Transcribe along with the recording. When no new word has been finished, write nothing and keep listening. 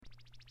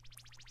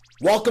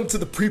Welcome to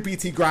the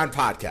Pre-PT Grind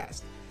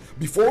Podcast.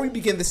 Before we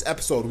begin this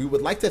episode, we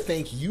would like to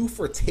thank you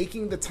for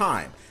taking the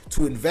time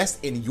to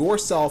invest in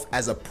yourself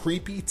as a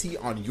pre-PT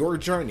on your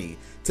journey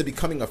to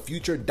becoming a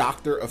future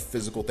doctor of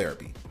physical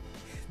therapy.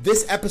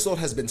 This episode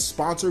has been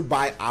sponsored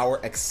by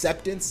our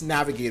Acceptance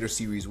Navigator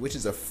series, which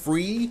is a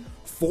free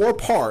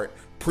 4-part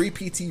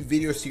pre-PT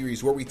video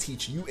series where we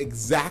teach you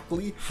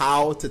exactly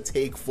how to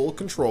take full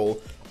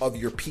control of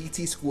your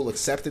PT school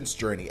acceptance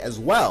journey, as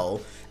well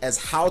as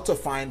how to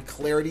find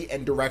clarity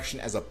and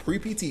direction as a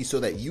pre-PT so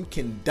that you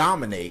can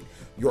dominate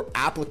your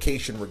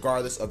application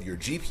regardless of your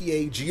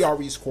GPA,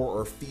 GRE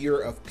score, or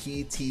fear of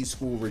PT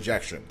school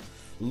rejection.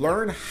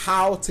 Learn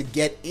how to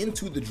get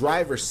into the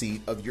driver's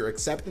seat of your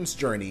acceptance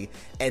journey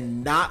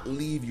and not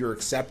leave your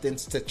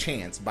acceptance to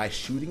chance by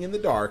shooting in the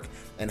dark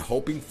and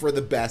hoping for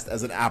the best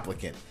as an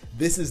applicant.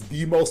 This is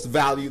the most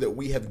value that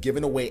we have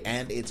given away,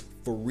 and it's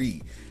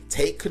free.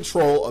 Take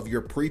control of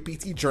your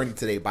pre-PT journey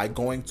today by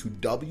going to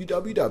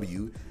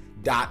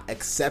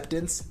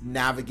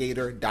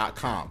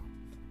www.acceptancenavigator.com.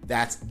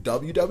 That's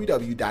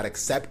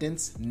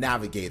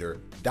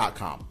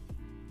www.acceptancenavigator.com.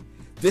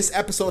 This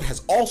episode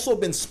has also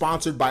been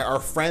sponsored by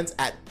our friends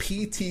at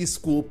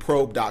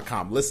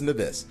ptschoolprobe.com. Listen to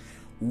this.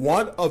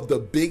 One of the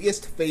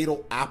biggest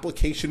fatal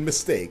application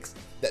mistakes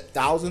that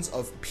thousands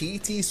of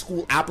PT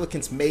school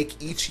applicants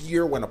make each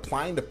year when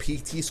applying to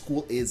PT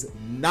school is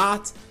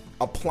not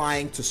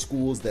applying to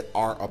schools that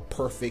are a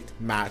perfect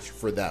match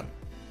for them.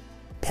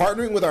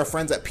 Partnering with our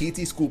friends at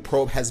PT School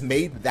Probe has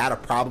made that a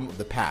problem of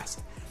the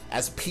past,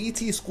 as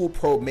PT School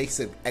Probe makes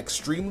it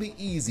extremely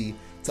easy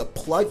to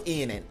plug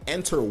in and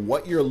enter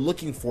what you're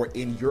looking for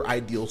in your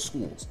ideal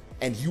schools,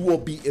 and you will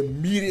be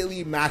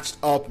immediately matched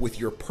up with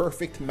your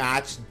perfect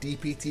match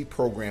DPT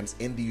programs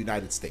in the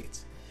United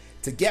States.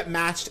 To get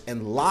matched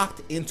and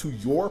locked into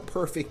your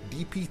perfect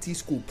DPT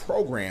school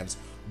programs,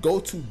 go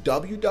to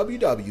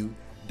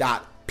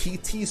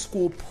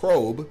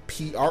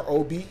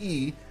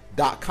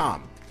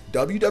www.ptschoolprobe.com,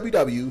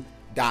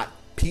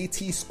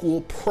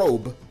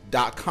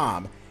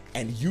 www.ptschoolprobe.com,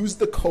 and use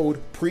the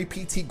code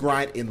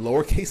PREPTGrind in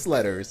lowercase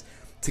letters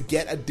to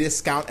get a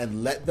discount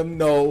and let them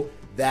know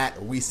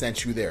that we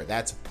sent you there.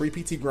 That's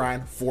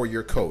PREPTGrind for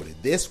your code.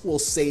 This will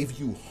save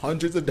you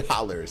hundreds of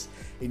dollars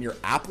in your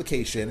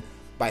application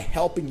by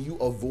helping you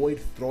avoid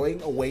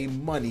throwing away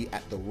money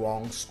at the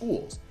wrong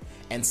schools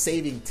and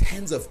saving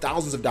tens of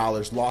thousands of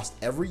dollars lost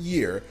every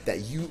year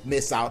that you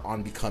miss out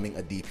on becoming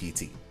a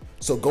DPT.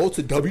 So go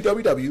to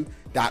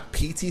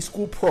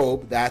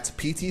www.ptschoolprobe, that's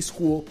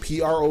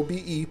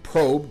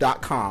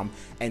ptschoolprobe.com,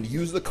 and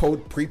use the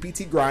code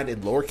PREPTGrind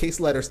in lowercase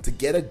letters to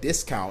get a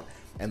discount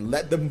and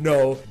let them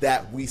know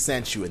that we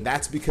sent you. And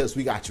that's because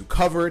we got you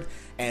covered,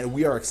 and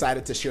we are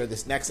excited to share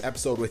this next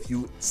episode with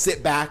you.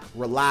 Sit back,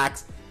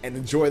 relax, and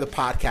enjoy the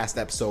podcast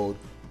episode.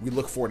 We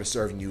look forward to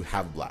serving you.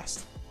 Have a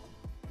blast.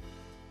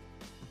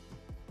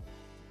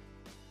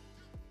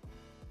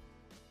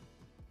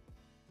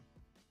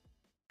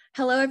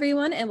 Hello,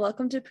 everyone, and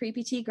welcome to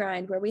Pre-PT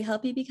Grind, where we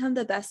help you become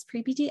the best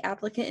pre-PT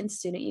applicant and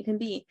student you can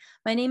be.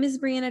 My name is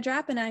Brianna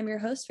Drapp, and I'm your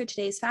host for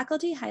today's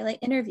faculty highlight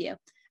interview.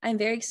 I'm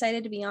very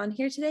excited to be on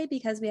here today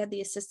because we have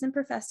the assistant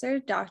professor,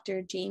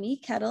 Dr. Jamie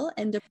Kettle,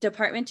 and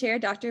department chair,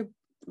 Dr.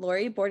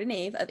 Lori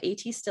Bordenave of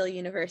A.T. Still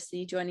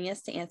University, joining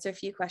us to answer a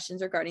few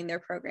questions regarding their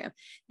program.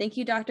 Thank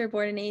you, Dr.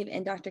 Bordenave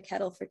and Dr.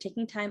 Kettle, for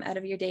taking time out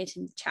of your day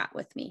to chat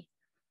with me.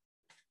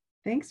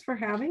 Thanks for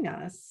having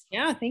us.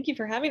 Yeah, thank you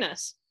for having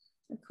us.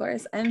 Of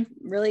course, I'm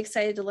really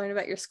excited to learn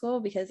about your school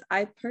because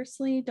I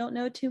personally don't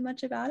know too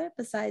much about it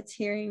besides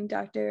hearing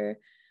Dr.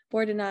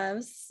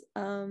 Bordenave's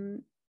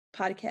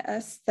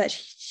podcast that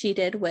she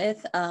did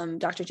with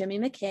Dr. Jimmy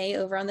McKay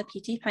over on the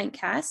PT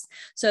Pintcast.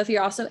 So if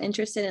you're also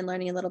interested in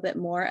learning a little bit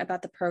more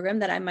about the program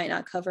that I might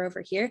not cover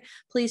over here,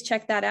 please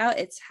check that out.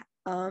 It's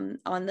on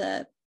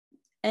the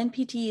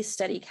NPT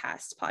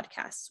StudyCast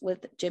podcast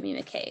with Jimmy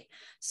McKay.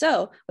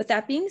 So with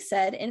that being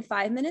said, in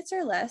 5 minutes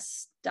or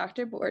less, both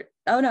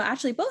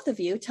of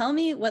you, tell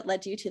me what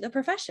led you to the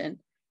profession.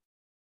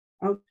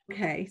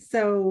 Okay,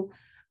 so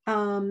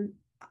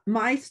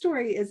my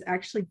story is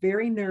actually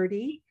very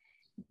nerdy.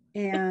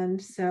 And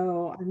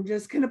so I'm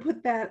just going to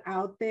put that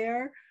out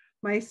there.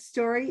 My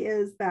story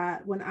is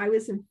that when I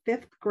was in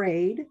 5th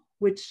grade,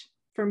 which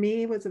for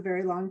me was a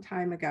very long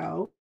time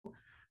ago,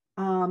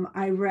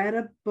 I read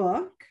a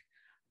book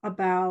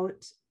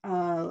about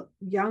a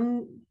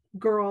young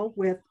girl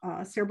with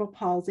cerebral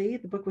palsy.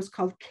 The book was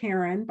called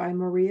Karen by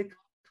Maria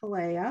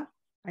Kalea.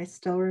 I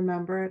still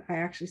remember it. I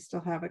actually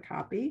still have a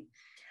copy.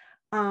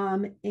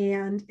 And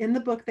in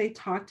the book, they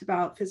talked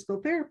about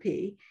physical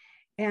therapy.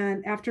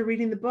 And after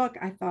reading the book,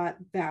 I thought,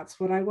 that's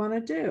what I want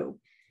to do.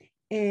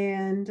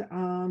 And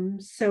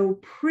so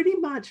pretty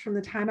much from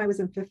the time I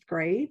was in 5th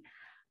grade,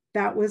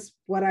 that was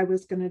what I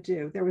was going to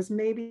do. There was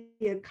maybe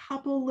a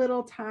couple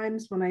little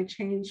times when I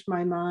changed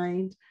my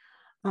mind.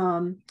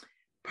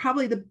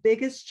 Probably the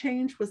biggest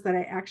change was that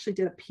I actually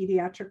did a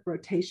pediatric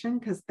rotation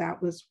because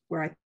that was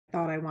where I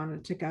thought I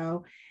wanted to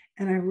go.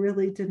 And I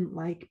really didn't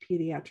like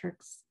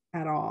pediatrics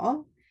at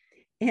all.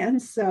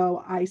 And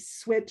so I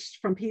switched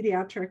from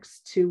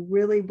pediatrics to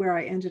really where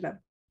I ended up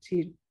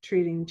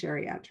treating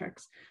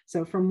geriatrics.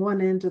 So from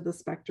one end of the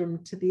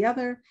spectrum to the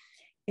other.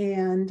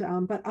 And,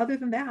 but other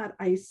than that,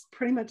 I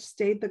pretty much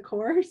stayed the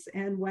course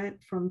and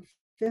went from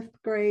 5th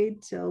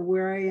grade till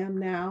where I am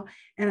now.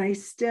 And I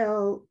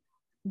still,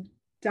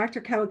 Dr.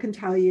 Kettle can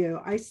tell you,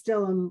 I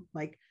still am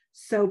like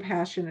so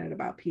passionate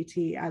about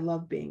PT. I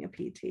love being a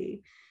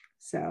PT.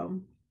 So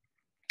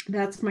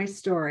that's my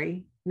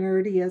story,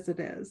 nerdy as it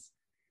is.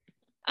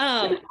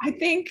 I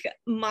think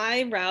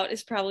my route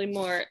is probably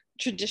more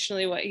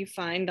traditionally what you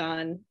find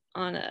on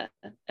a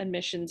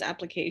admissions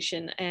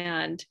application,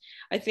 and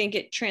I think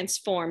it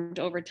transformed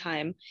over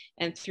time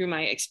and through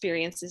my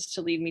experiences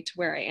to lead me to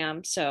where I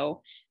am.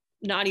 So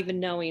not even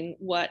knowing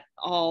what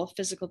all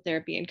physical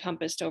therapy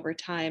encompassed over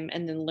time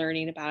and then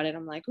learning about it,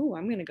 I'm like, oh,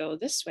 I'm going to go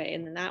this way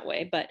and then that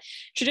way. But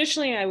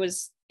traditionally I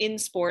was in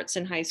sports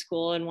in high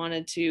school and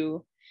wanted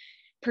to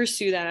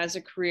pursue that as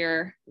a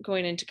career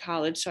going into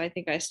college. So I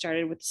think I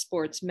started with the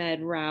sports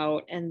med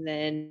route and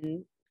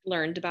then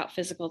learned about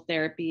physical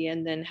therapy,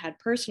 and then had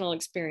personal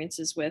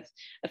experiences with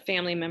a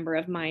family member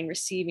of mine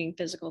receiving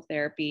physical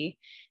therapy.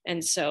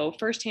 And so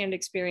firsthand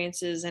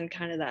experiences and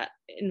kind of that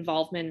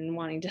involvement in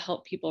wanting to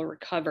help people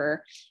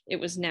recover, it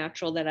was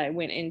natural that I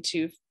went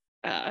into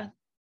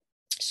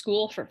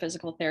school for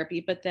physical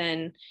therapy. But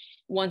then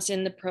once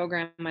in the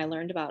program, I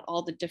learned about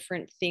all the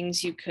different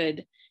things you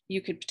could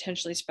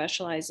potentially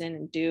specialize in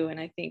and do. And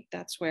I think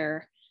that's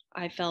where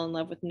I fell in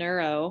love with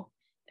neuro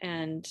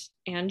and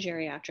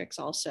geriatrics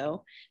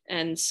also.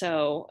 And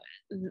so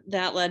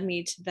that led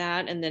me to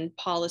that, and then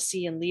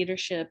policy and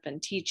leadership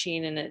and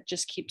teaching, and it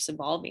just keeps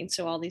evolving.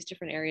 So all these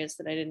different areas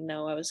that I didn't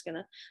know I was going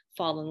to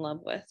fall in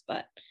love with.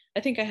 But I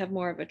think I have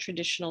more of a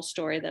traditional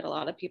story that a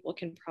lot of people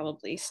can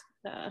probably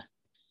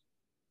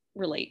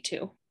relate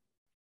to.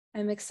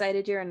 I'm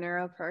excited you're a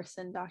neuro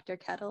person, Dr.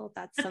 Kettle.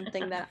 That's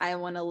something that I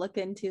want to look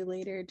into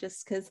later,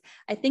 just because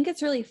I think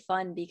it's really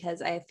fun,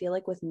 because I feel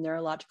like with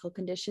neurological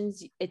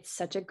conditions, it's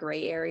such a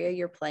gray area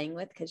you're playing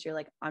with, because you're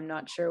like, I'm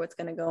not sure what's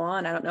going to go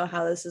on. I don't know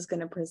how this is going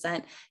to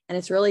present. And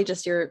it's really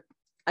just you're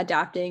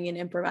adapting and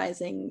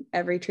improvising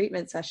every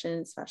treatment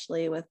session,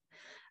 especially with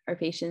our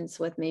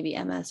patients with maybe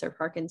MS or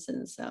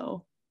Parkinson's.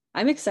 So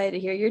I'm excited to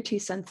hear your 2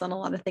 cents on a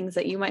lot of things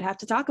that you might have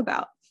to talk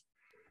about.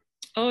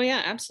 Oh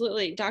yeah,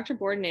 absolutely. Dr.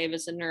 Bordenave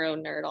is a neuro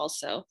nerd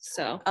also.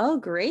 So. Oh,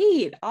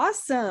 great.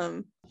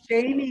 Awesome.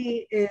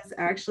 Jamie is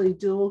actually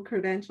dual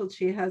credentialed.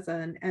 She has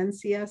an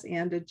NCS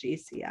and a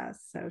GCS.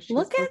 So she's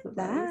look at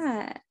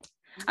that.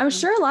 I'm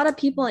sure a lot of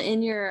people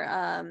in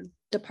your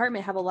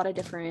department have a lot of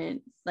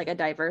different, like a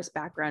diverse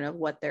background of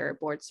what they're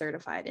board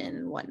certified in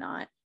and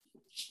whatnot.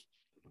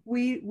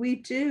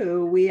 We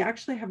do. We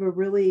actually have a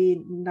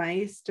really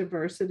nice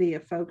diversity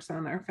of folks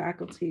on our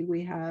faculty.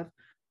 We have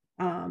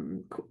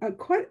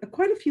quite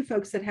a few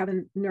folks that have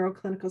a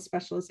neuroclinical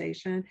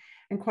specialization,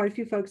 and quite a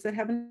few folks that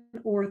have an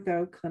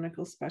ortho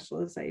clinical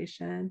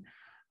specialization.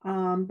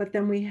 But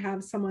then we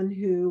have someone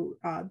who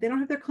they don't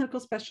have their clinical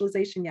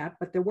specialization yet,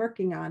 but they're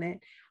working on it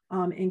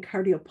in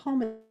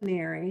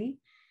cardiopulmonary.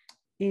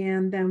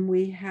 And then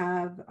we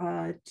have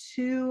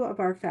 2 of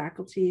our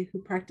faculty who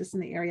practice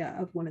in the area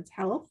of women's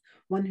health,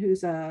 one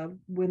who's a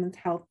women's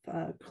health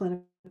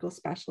clinical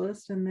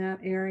specialist in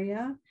that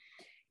area.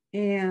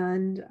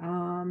 And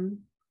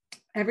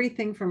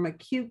everything from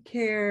acute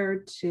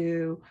care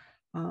to,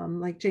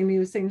 like Jamie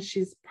was saying,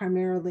 she's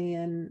primarily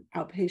in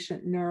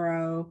outpatient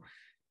neuro,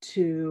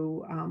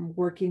 to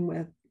working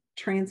with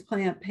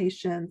transplant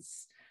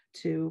patients,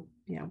 to,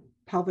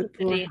 pelvic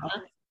floor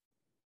health.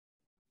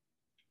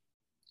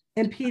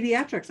 And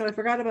pediatrics. So I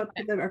forgot about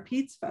our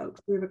peds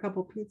folks. We have a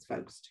couple peds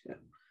folks too.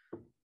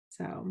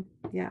 So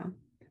yeah,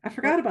 I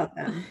forgot about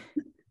them.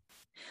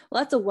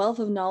 Well, that's a wealth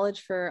of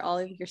knowledge for all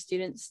of your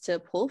students to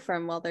pull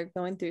from while they're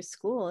going through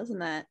school, isn't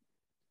that?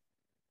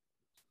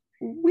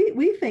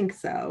 We think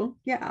so.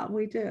 Yeah,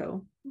 we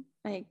do.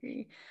 I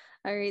agree.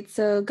 All right.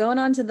 So going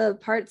on to the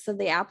parts of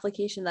the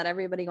application that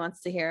everybody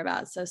wants to hear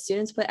about. So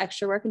students put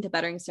extra work into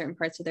bettering certain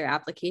parts of their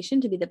application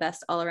to be the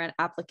best all-around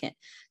applicant.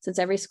 Since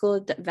every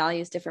school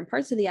values different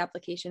parts of the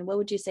application, what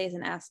would you say is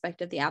an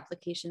aspect of the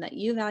application that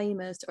you value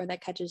most, or that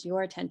catches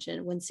your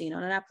attention when seen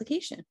on an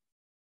application?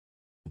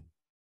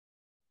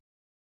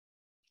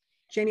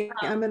 Jenny,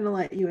 I'm going to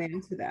let you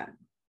answer that.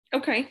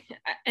 Okay.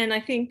 And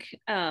I think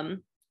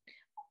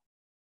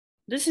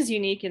this is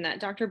unique in that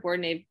Dr.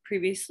 Bordenave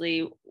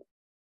previously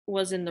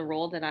was in the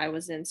role that I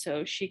was in,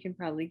 so she can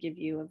probably give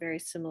you a very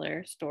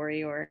similar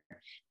story or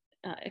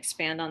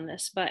expand on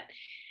this. But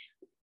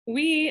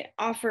we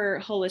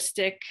offer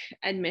holistic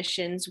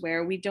admissions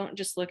where we don't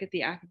just look at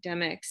the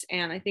academics.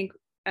 And I think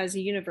as a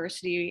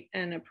university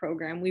and a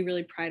program, we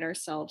really pride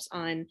ourselves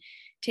on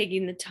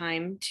taking the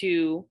time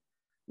to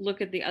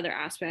look at the other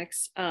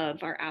aspects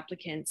of our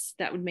applicants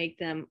that would make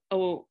them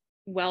a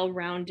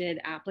well-rounded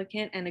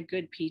applicant and a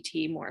good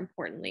PT, more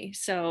importantly.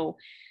 So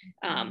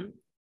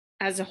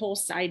as a whole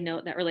side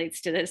note that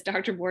relates to this,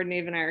 Dr.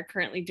 Bordenave and I are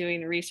currently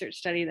doing a research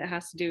study that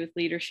has to do with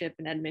leadership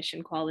and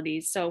admission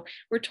qualities. So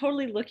we're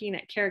totally looking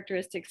at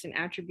characteristics and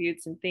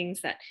attributes and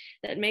things that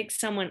make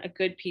someone a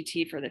good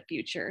PT for the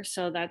future.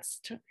 So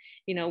that's,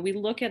 we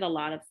look at a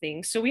lot of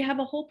things. So we have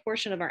a whole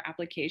portion of our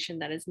application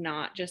that is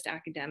not just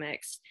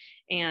academics.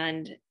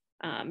 And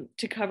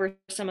to cover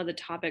some of the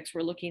topics,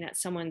 we're looking at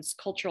someone's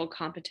cultural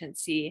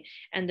competency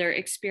and their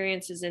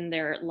experiences in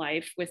their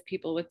life with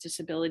people with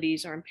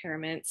disabilities or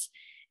impairments,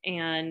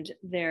 and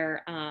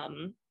their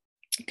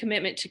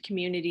commitment to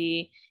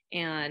community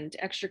and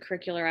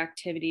extracurricular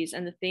activities,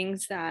 and the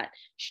things that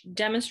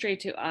demonstrate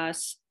to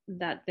us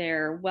that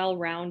they're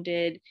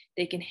well-rounded,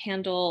 they can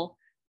handle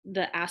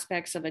the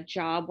aspects of a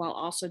job while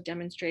also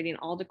demonstrating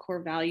all the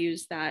core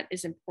values that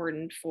is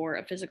important for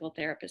a physical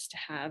therapist to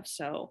have.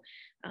 So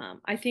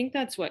I think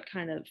that's what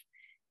kind of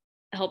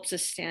helps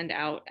us stand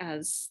out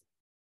as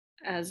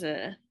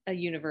a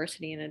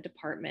university and a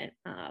department.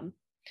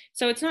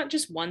 So it's not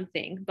just one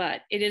thing,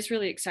 but it is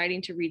really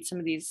exciting to read some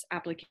of these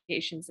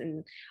applications.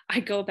 And I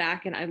go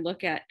back and I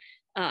look at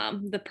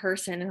the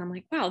person and I'm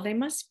like, wow, they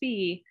must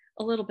be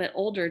a little bit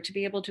older to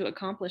be able to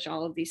accomplish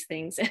all of these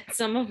things. And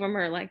some of them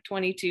are like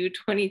 22,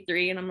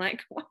 23. And I'm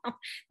like, wow,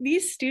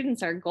 these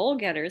students are goal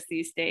getters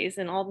these days,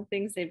 and all the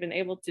things they've been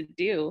able to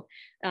do.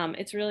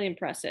 It's really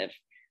impressive.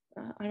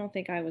 I don't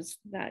think I was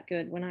that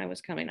good when I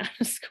was coming out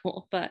of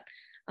school, but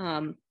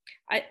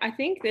I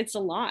think it's a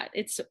lot.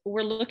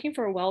 We're looking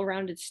for a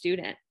well-rounded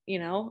student.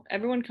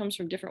 Everyone comes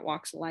from different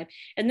walks of life.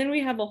 And then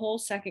we have a whole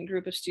second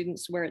group of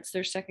students where it's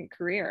their second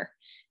career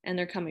and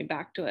they're coming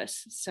back to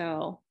us.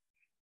 So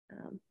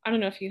I don't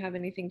know if you have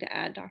anything to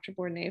add, Dr.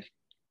 Bordenave.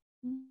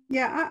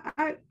 Yeah,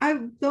 I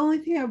the only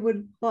thing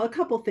a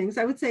couple things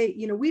I would say,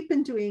 we've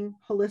been doing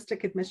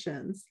holistic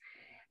admissions.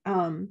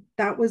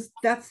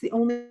 That's the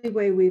only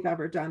way we've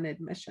ever done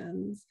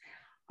admissions,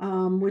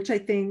 which I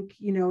think,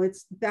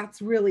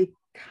 that's really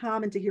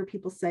common to hear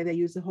people say they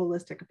use a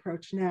holistic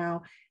approach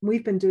now.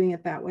 We've been doing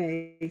it that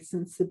way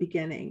since the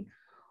beginning.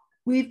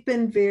 We've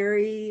been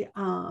very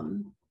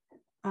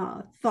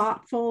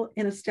thoughtful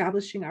in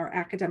establishing our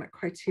academic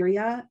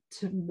criteria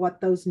to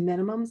what those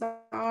minimums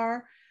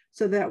are,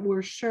 so that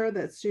we're sure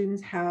that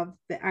students have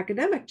the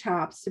academic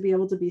chops to be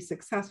able to be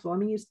successful. I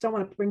mean, you don't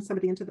want to bring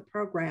somebody into the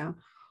program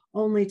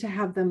only to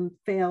have them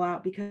fail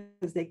out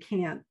because they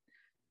can't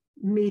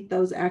meet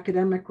those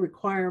academic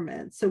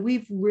requirements. So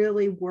we've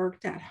really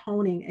worked at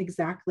honing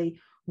exactly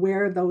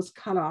where those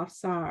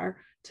cutoffs are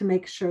to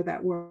make sure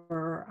that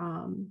we're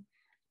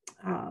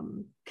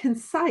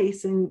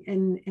concise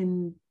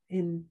in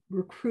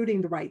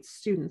recruiting the right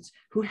students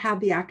who have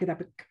the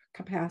academic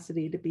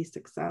capacity to be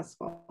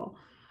successful.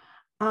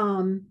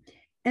 And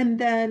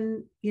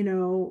then,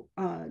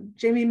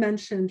 Jamie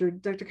mentioned, or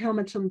Dr. Kell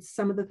mentioned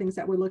some of the things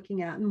that we're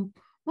looking at. And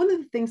one of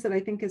the things that I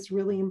think is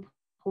really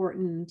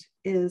important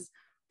is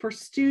for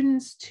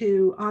students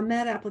to, on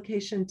that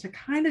application, to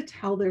kind of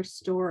tell their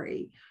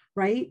story,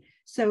 right?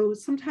 So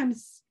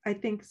sometimes I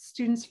think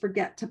students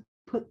forget to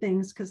put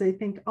things because they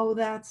think, oh,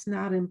 that's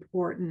not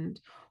important,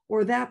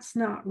 or that's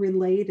not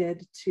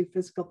related to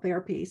physical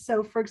therapy.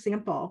 So for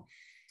example,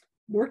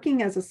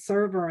 working as a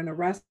server in a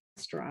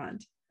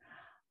restaurant,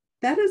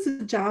 that is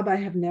a job I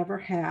have never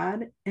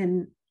had,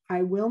 and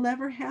I will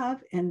never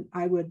have, and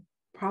I would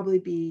probably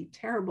be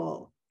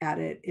terrible at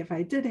it if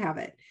I did have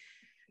it.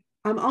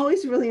 I'm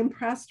always really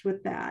impressed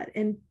with that.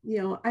 And,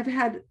 I've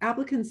had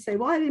applicants say,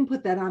 well, I didn't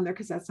put that on there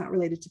because that's not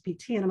related to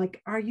PT. And I'm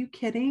like, are you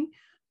kidding?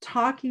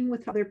 Talking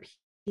with other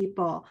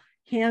people,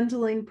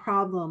 handling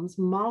problems,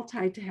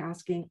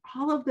 multitasking,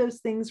 all of those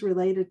things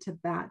related to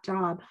that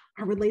job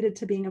are related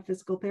to being a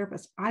physical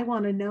therapist. I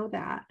want to know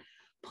that.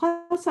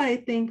 Plus, I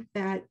think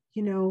that,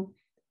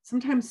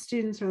 sometimes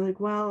students are like,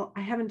 well,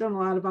 I haven't done a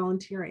lot of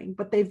volunteering,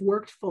 but they've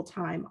worked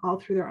full-time all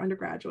through their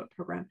undergraduate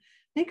program.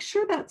 Make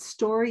sure that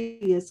story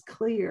is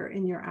clear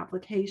in your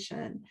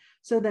application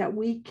so that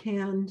we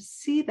can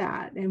see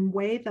that and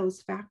weigh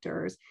those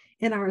factors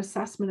in our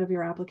assessment of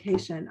your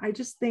application. I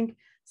just think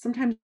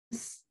sometimes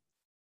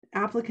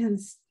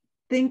applicants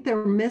think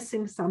they're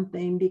missing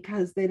something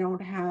because they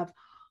don't have,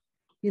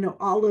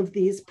 all of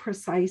these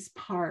precise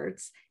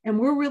parts. And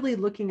we're really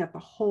looking at the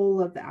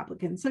whole of the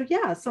applicant. So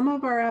yeah, some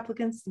of our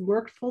applicants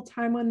worked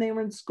full-time when they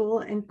were in school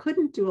and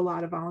couldn't do a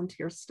lot of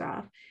volunteer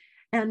stuff.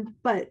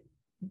 But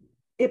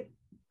it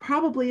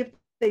probably, if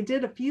they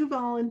did a few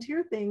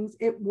volunteer things,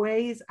 it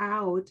weighs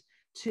out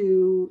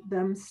to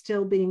them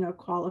still being a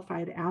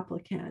qualified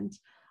applicant.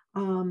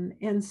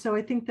 And so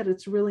I think that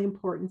it's really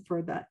important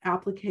for the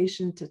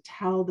application to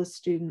tell the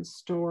student's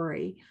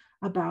story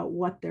about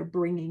what they're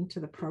bringing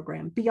to the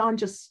program beyond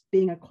just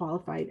being a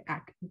qualified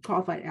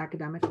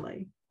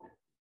academically.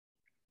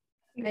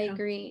 I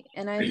agree.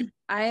 And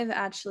I've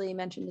actually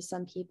mentioned to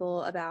some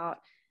people about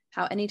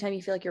how anytime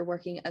you feel like you're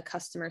working a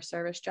customer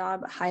service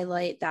job,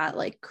 highlight that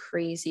like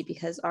crazy,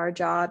 because our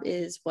job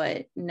is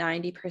what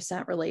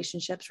 90%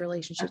 relationships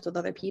with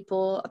other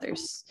people,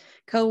 others,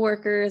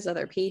 coworkers,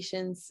 other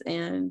patients,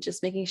 and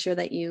just making sure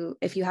that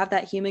if you have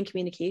that human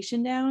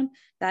communication down,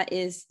 that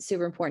is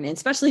super important. And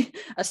especially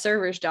a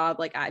server's job.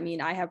 Like, I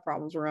mean, I have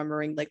problems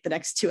remembering like the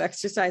next 2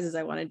 exercises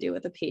I want to do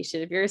with a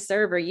patient. If you're a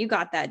server, you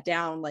got that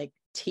down like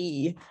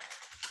T.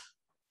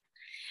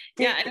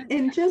 Yeah.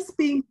 And just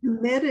being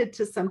committed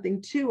to something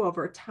too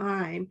over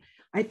time,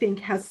 I think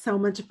has so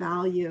much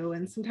value.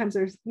 And sometimes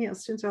there's,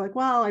 students are like,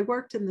 well, I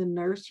worked in the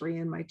nursery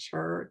in my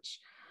church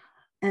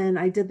and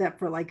I did that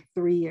for like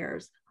 3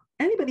 years.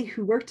 Anybody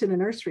who worked in a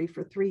nursery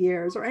for 3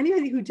 years, or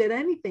anybody who did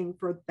anything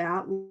for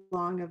that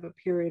long of a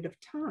period of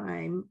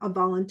time, a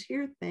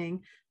volunteer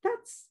thing,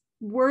 that's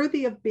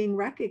worthy of being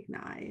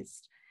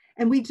recognized.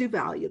 And we do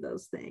value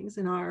those things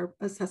in our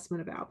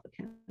assessment of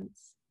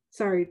applicants.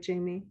 Sorry,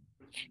 Jamie.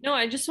 No,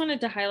 I just wanted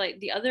to highlight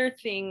the other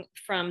thing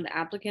from the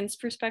applicant's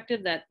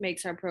perspective that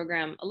makes our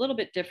program a little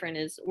bit different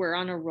is we're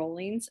on a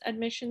rolling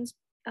admissions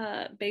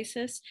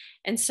basis.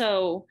 And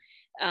so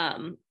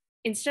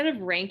instead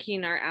of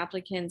ranking our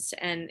applicants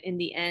and in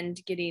the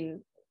end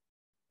getting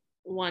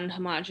one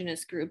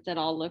homogeneous group that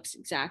all looks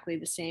exactly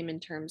the same in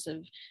terms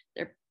of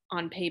their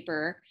on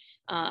paper,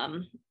 I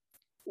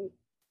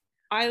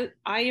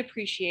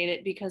appreciate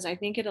it because I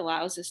think it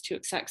allows us to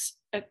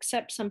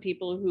accept some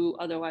people who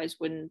otherwise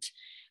wouldn't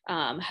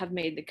have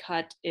made the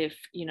cut if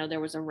there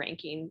was a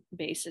ranking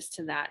basis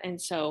to that. And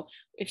so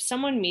if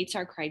someone meets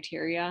our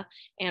criteria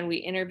and we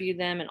interview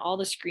them and all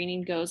the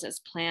screening goes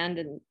as planned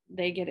and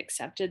they get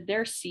accepted,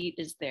 their seat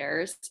is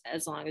theirs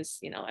as long as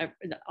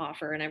the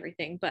offer and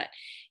everything. But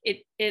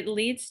it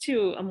leads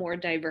to a more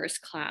diverse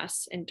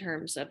class in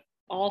terms of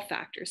all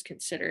factors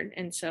considered.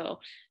 And so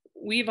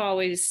we've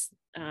always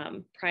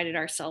prided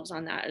ourselves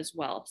on that as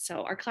well.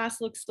 So our class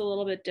looks a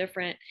little bit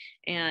different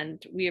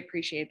and we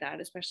appreciate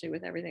that, especially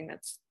with everything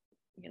that's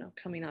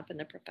coming up in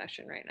the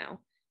profession right now.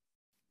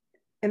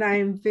 And I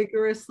am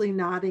vigorously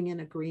nodding in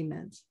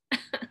agreement.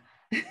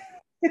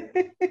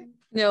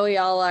 No, we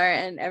all are.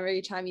 And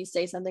every time you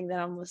say something, then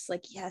I'm just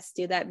like, yes,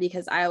 do that,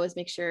 because I always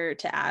make sure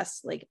to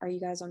ask, like, are you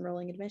guys on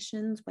rolling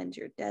admissions? When's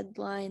your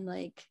deadline?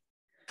 Like,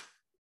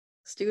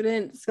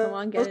 students, come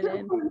on, get it in.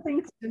 Important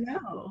things to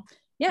know.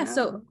 Yeah.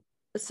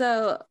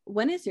 So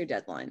when is your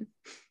deadline?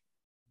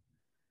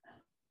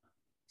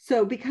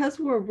 So because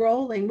we're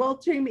rolling, well,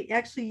 Jamie,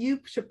 actually, you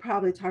should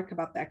probably talk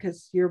about that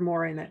because you're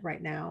more in it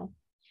right now.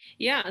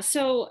 Yeah.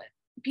 So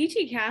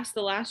PTCAS,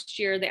 the last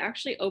year, they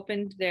actually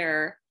opened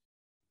their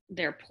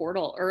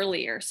portal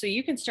earlier. So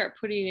you can start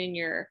putting in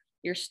your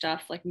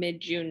stuff like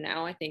mid-June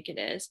now, I think it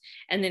is.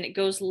 And then it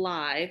goes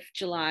live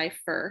July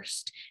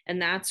 1st.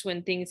 And that's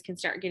when things can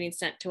start getting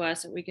sent to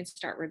us and we can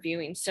start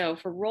reviewing. So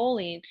for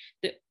rolling,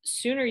 the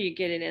sooner you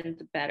get it in,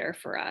 the better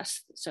for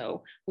us.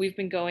 So we've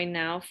been going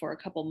now for a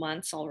couple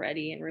months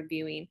already and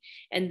reviewing.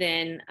 And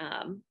then,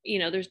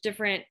 there's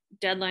different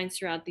deadlines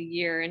throughout the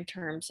year in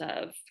terms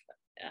of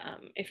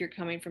if you're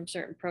coming from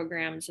certain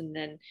programs and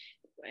then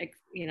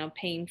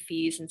paying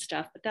fees and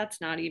stuff, but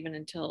that's not even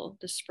until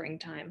the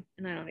springtime.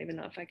 And I don't even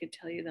know if I could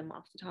tell you them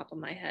off the top of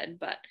my head,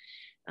 but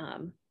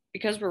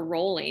because we're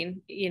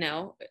rolling,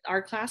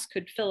 our class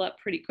could fill up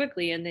pretty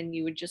quickly and then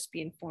you would just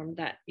be informed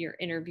that you're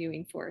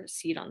interviewing for a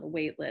seat on the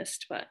wait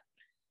list. But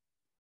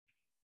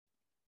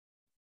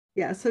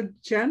yeah, so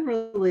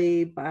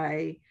generally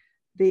by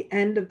the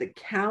end of the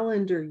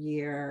calendar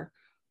year,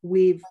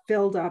 we've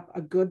filled up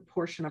a good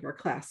portion of our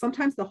class,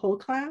 sometimes the whole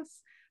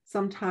class,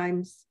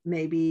 sometimes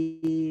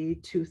maybe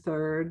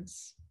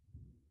 2/3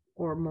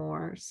 or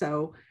more.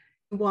 So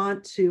we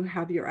want to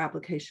have your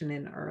application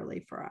in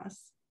early for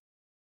us.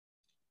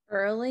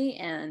 Early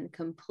and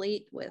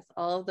complete with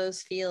all of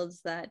those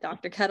fields that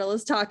Dr. Kettle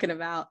is talking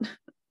about.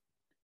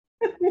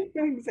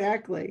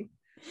 Exactly.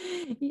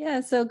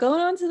 Yeah, so going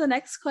on to the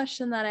next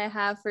question that I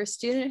have for a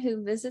student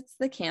who visits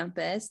the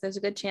campus, there's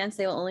a good chance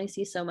they will only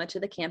see so much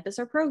of the campus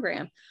or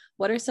program.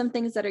 What are some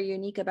things that are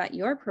unique about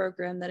your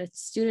program that a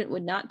student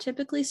would not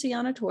typically see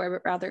on a tour,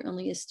 but rather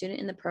only a student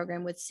in the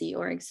program would see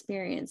or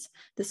experience?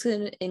 This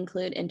could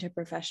include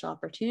interprofessional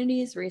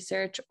opportunities,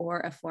 research, or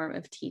a form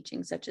of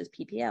teaching such as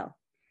PPL.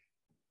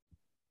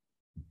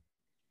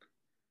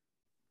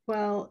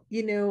 Well,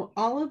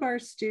 all of our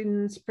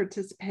students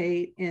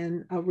participate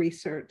in a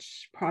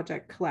research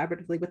project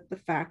collaboratively with the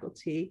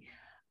faculty.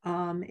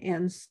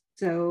 And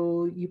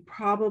so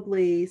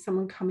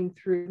someone coming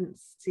through didn't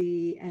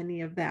see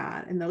any of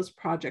that. And those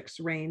projects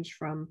range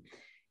from,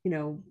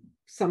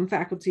 some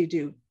faculty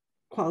do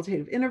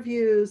qualitative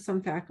interviews,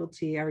 some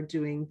faculty are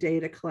doing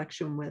data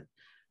collection with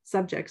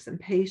subjects and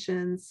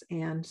patients.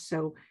 And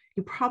so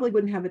you probably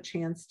wouldn't have a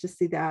chance to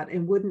see that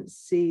and wouldn't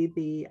see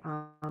the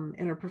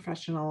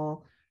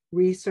interprofessional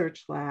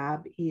research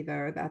lab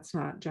either. That's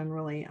not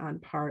generally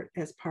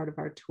as part of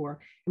our tour.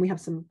 And we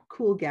have some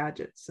cool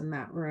gadgets in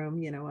that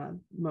room, a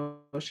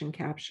motion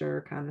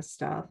capture kind of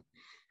stuff,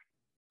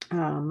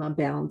 a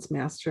balance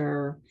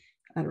master.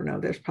 I don't know,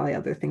 there's probably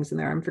other things in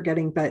there I'm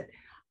forgetting, but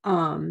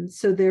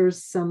So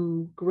there's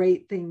some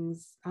great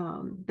things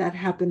that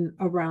happen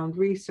around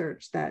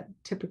research that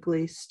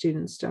typically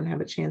students don't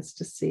have a chance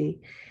to see.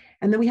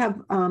 And then we have,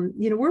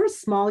 we're a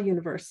small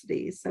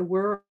university,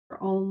 so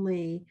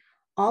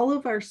all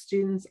of our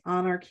students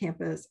on our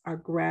campus are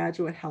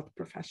graduate health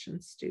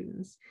profession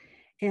students.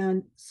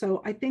 And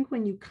so I think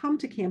when you come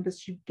to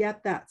campus, you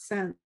get that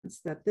sense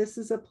that this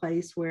is a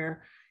place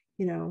where,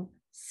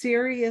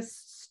 serious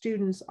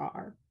students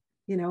are.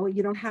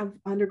 You don't have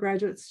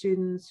undergraduate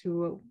students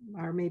who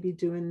are maybe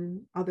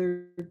doing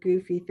other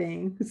goofy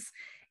things.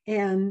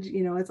 And,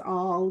 it's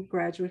all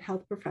graduate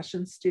health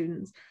profession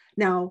students.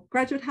 Now,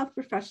 graduate health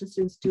profession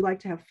students do like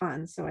to have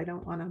fun. So I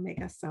don't want to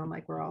make us sound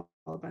like we're all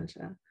a bunch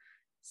of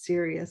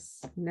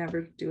serious,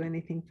 never do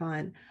anything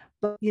fun.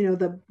 But,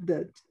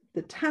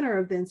 the tenor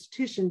of the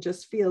institution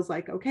just feels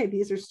like, okay,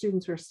 these are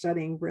students who are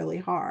studying really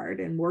hard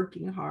and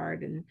working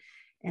hard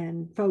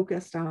and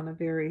focused on a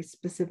very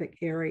specific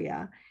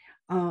area.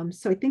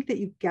 So I think that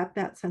you get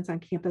that sense on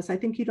campus. I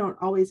think you don't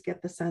always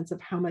get the sense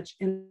of how much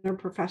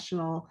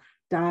interprofessional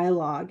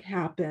dialogue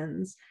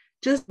happens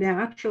just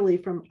naturally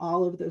from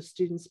all of those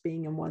students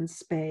being in one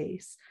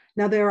space.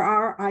 Now, there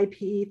are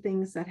IPE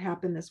things that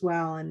happen as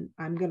well, and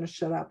I'm going to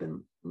shut up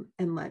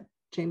and let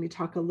Jamie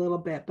talk a little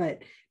bit,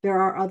 but there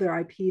are other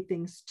IPE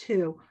things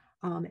too.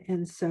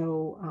 And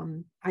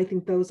so I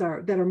think those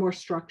are more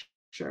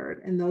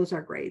structured, and those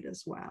are great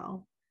as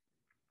well.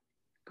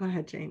 Go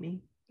ahead,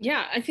 Jamie.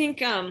 Yeah, I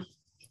think,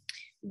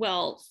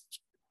 well,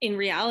 in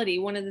reality,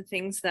 one of the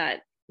things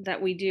that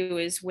we do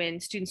is when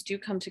students do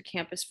come to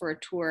campus for a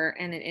tour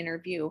and an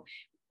interview,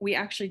 we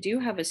actually do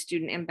have a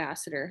student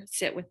ambassador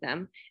sit with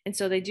them. And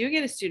so they do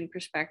get a student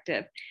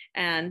perspective,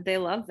 and they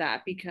love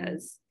that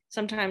because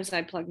sometimes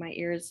I plug my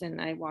ears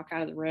and I walk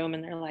out of the room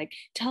and they're like,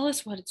 tell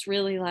us what it's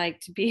really like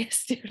to be a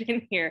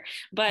student here.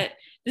 But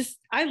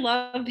I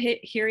love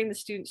hearing the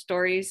student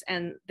stories,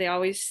 and they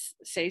always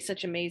say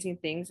such amazing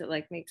things that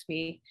makes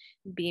me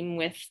beam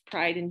with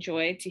pride and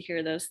joy to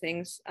hear those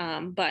things.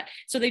 But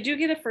so they do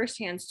get a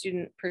firsthand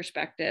student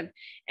perspective,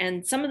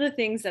 and some of the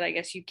things that I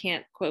guess you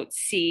can't quote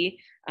see,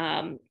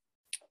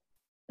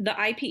 the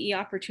IPE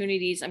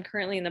opportunities, I'm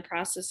currently in the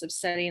process of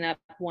setting up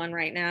one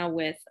right now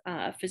with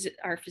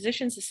our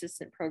physician's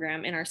assistant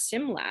program in our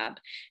sim lab.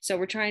 So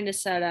we're trying to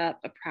set up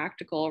a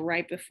practical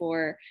right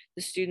before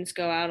the students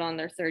go out on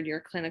their third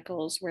year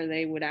clinicals, where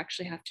they would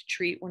actually have to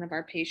treat one of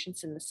our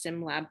patients in the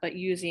sim lab, but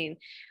using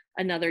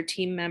another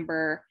team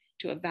member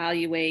to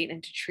evaluate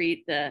and to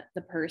treat the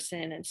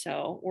person. And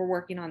so we're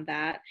working on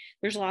that.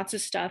 There's lots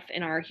of stuff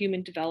in our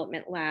human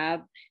development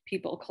lab.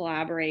 People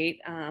collaborate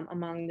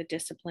among the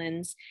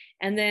disciplines.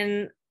 And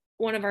then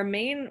one of our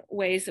main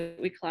ways that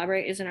we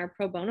collaborate is in our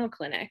pro bono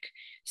clinic.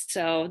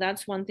 So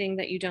that's one thing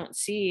that you don't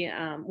see.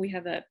 We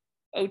have a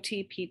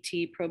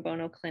OT-PT pro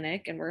bono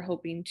clinic, and we're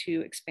hoping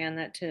to expand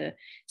that to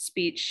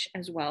speech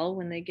as well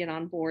when they get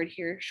on board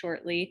here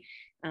shortly.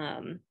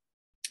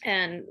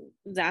 And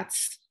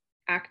that's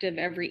active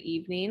every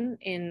evening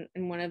in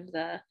one of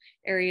the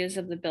areas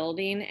of the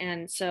building.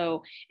 And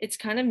so it's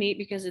kind of neat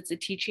because it's a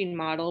teaching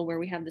model where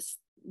we have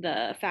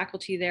the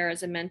faculty there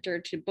as a mentor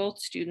to both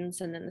students,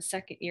 and then the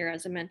second year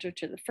as a mentor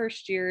to the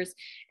first years.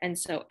 And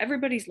so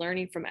everybody's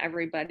learning from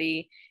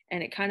everybody,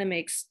 and it kind of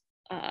makes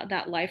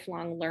that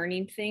lifelong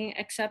learning thing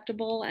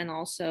acceptable. And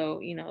also,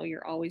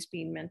 you're always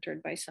being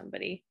mentored by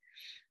somebody.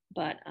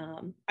 But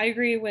I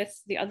agree with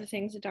the other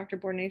things that Dr.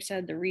 Bourdenave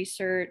said, the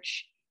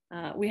research.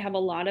 We have a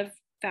lot of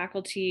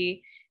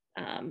faculty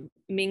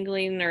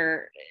mingling,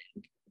 or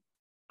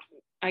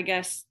I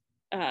guess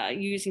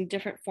using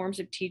different forms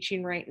of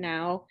teaching right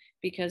now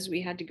because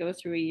we had to go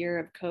through a year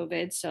of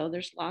COVID. So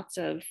there's lots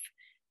of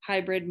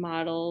hybrid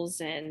models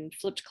and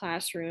flipped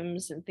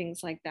classrooms and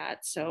things like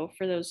that. So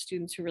for those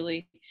students who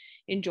really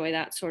enjoy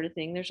that sort of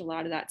thing, there's a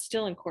lot of that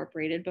still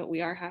incorporated, but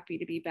we are happy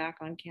to be back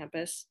on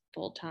campus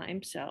full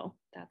time. So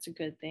that's a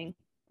good thing.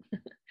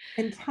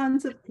 And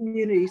tons of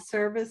community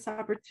service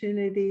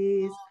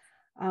opportunities.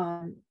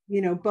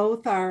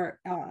 Both are,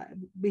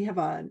 we have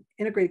an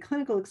integrated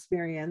clinical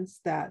experience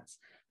that's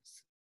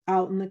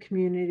out in the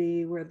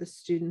community where the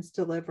students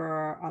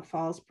deliver a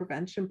falls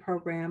prevention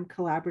program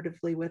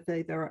collaboratively with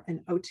either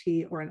an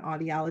OT or an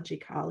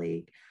audiology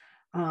colleague.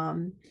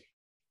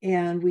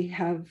 And we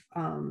have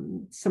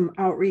some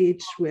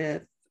outreach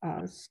with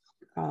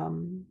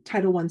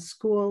Title I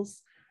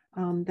schools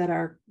that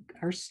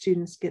our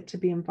students get to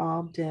be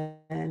involved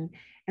in.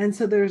 And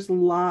so there's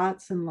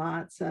lots and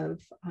lots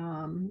of,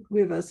 we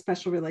have a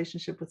special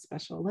relationship with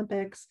Special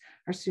Olympics.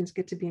 Our students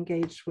get to be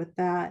engaged with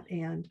that,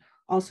 and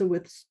also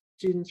with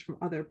students from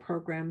other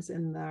programs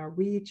in the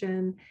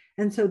region.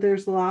 And so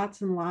there's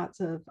lots and lots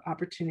of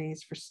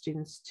opportunities for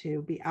students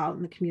to be out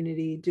in the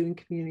community, doing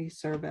community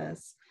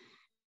service.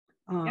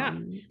 Yeah,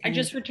 I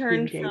just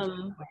returned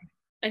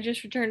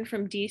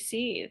from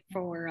DC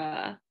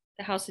for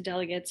the House of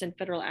Delegates and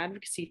Federal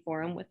Advocacy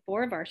Forum with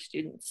 4 of our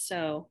students.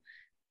 So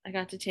I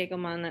got to take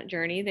them on that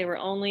journey. They were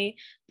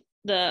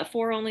the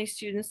 4 only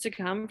students to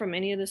come from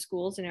any of the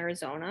schools in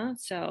Arizona.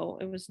 So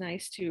it was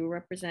nice to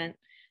represent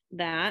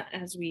that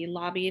as we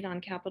lobbied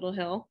on Capitol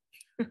Hill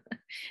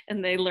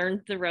and they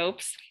learned the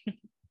ropes. You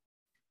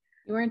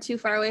weren't too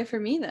far away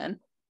from me then.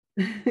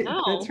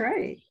 No. That's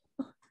right.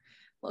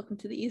 Welcome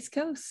to the East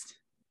Coast.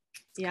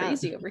 It's Yeah.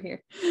 crazy over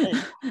here.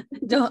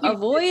 Don't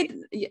avoid.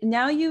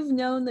 Now you've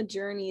known the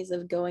journeys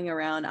of going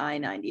around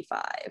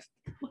I-95.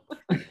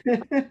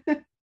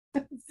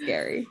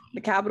 Scary.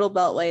 The Capital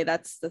Beltway,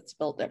 that's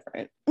built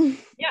different.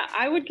 Yeah,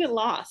 I would get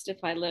lost if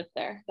I lived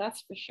there.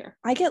 That's for sure.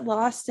 I get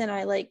lost, and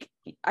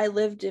I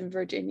lived in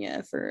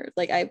Virginia for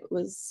I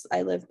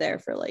lived there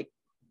for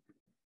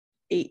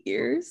 8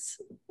 years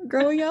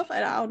growing up,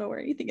 and I don't know where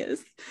anything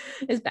is.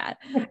 It's bad.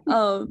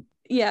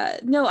 Yeah,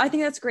 no, I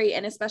think that's great.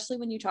 And especially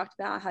when you talked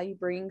about how you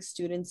bring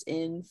students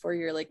in for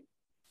your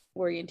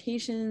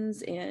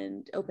orientations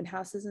and open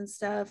houses and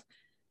stuff,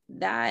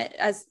 that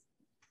as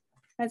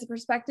a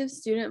prospective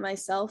student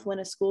myself, when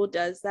a school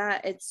does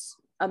that, it's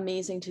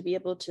amazing to be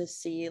able to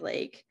see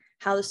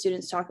how the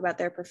students talk about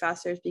their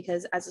professors,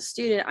 because as a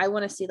student, I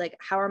want to see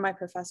how are my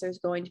professors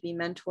going to be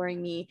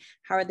mentoring me?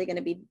 How are they going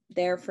to be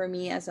there for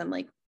me as I'm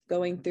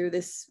going through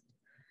this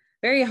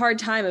very hard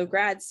time of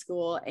grad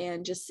school?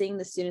 And just seeing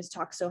the students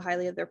talk so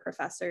highly of their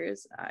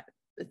professors,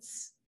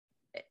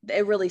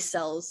 it really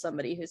sells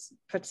somebody who's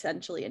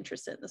potentially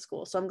interested in the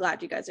school. So I'm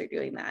glad you guys are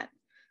doing that.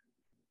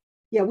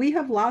 Yeah, we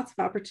have lots of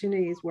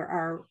opportunities where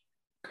our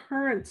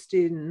current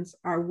students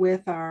are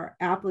with our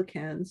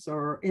applicants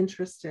or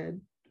interested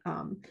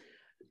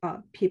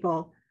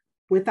people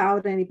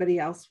without anybody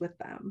else with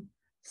them.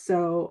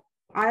 So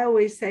I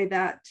always say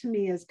that to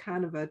me is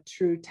kind of a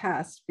true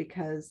test,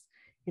 because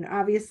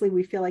obviously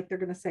we feel like they're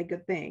going to say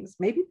good things.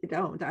 Maybe they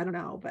don't, I don't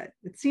know, but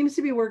it seems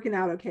to be working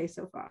out okay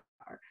so far.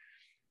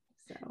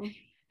 So,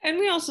 and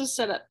we also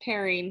set up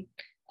pairing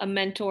a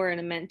mentor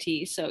and a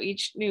mentee. So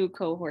each new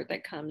cohort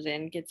that comes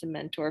in gets a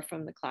mentor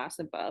from the class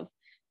above.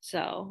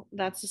 So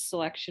that's a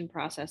selection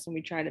process, and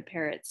we try to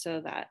pair it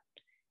so that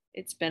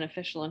it's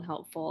beneficial and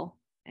helpful,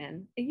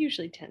 and it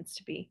usually tends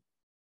to be.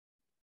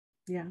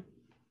 Yeah.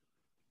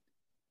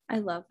 I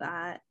love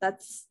that.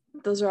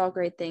 Those are all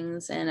great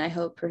things, and I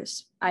hope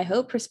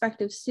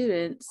prospective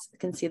students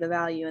can see the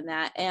value in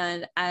that.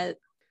 And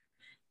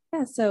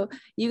so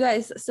you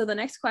guys, so the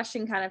next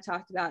question kind of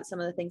talked about some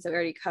of the things that we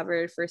already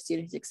covered for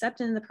students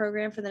accepted in the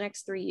program for the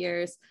next 3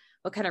 years.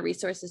 What kind of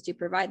resources do you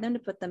provide them to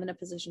put them in a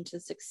position to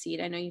succeed?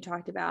 I know you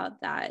talked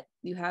about that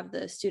you have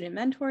the student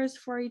mentors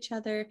for each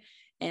other,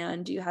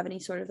 and do you have any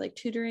sort of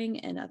tutoring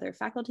and other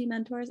faculty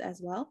mentors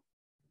as well?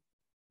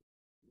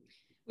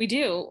 We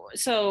do.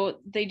 So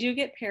they do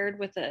get paired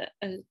with a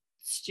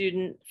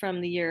student from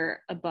the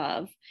year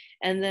above.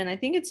 And then I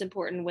think it's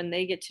important when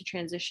they get to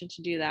transition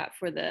to do that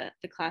for the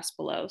class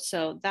below.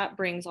 So that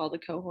brings all the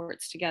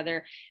cohorts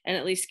together and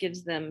at least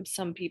gives them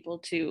some people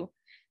to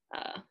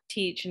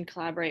teach and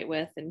collaborate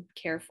with and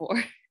care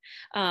for.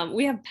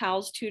 We have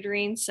PALS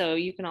tutoring, so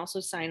you can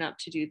also sign up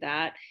to do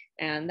that.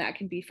 And that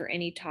can be for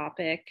any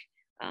topic.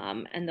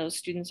 And those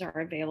students are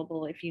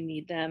available if you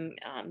need them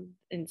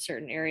in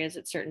certain areas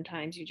at certain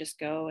times. You just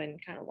go and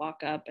kind of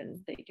walk up and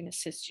they can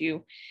assist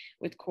you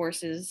with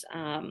courses.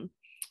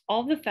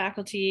 All the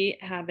faculty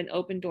have an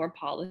open door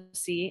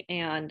policy,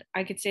 and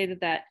I could say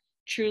that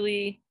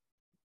truly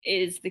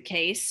is the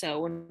case.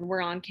 So when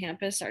we're on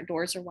campus, our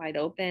doors are wide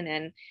open,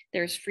 and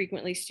there's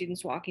frequently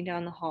students walking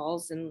down the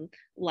halls and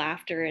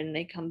laughter, and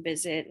they come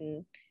visit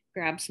and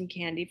grab some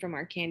candy from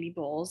our candy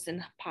bowls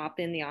and pop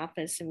in the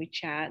office, and we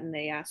chat and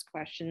they ask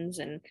questions,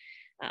 and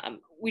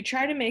we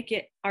try to make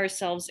it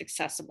ourselves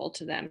accessible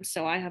to them.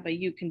 So I have a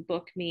you can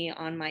book me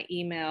on my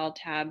email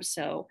tab,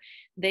 so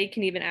they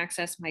can even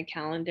access my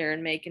calendar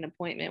and make an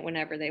appointment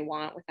whenever they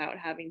want without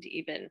having to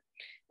even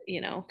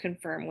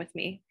confirm with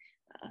me.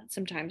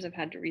 Sometimes I've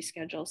had to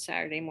reschedule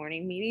Saturday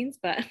morning meetings,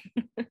 but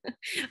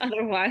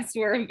otherwise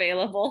we're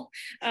available.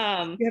 You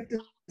have to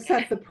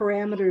set the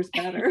parameters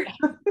better.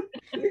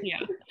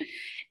 Yeah.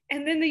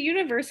 And then the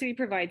university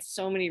provides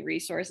so many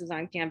resources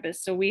on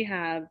campus. So we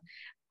have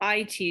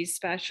IT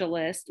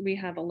specialists, we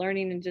have a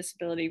learning and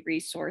disability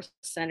resource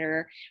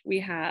center,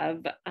 we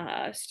have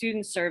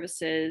student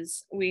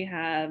services, we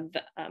have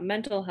a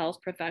mental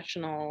health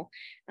professional.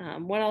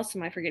 What else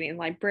am I forgetting?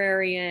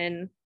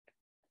 Librarian.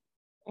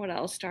 What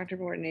else, Dr.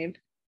 Bordenave?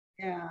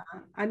 Yeah,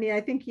 I mean,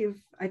 I think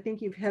you've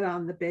hit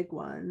on the big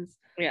ones.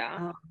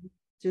 Yeah.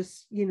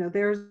 Just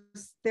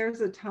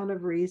there's a ton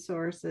of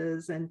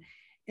resources, and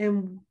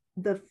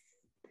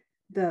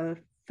the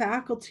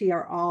faculty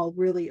are all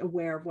really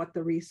aware of what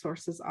the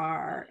resources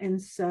are,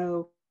 and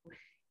so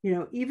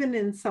even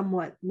in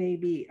somewhat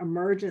maybe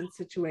emergent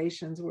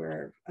situations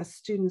where a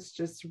student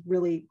just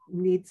really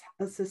needs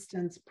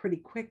assistance pretty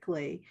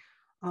quickly,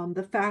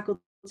 the faculty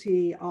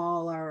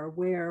all are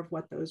aware of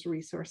what those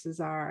resources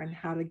are and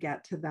how to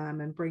get to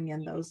them and bring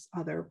in those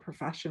other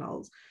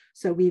professionals.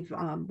 So we've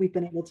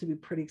been able to be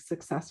pretty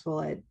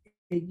successful at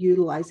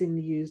utilizing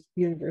the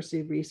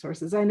university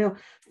resources. I know,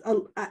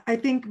 I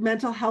think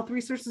mental health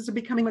resources are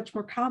becoming much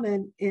more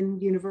common in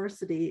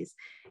universities,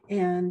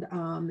 And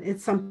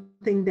it's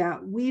something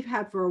that we've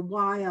had for a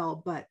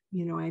while, but,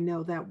 I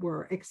know that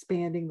we're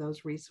expanding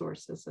those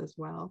resources as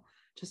well,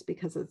 just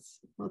because it's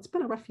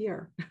been a rough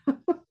year.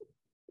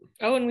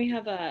 Oh, and we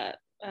have a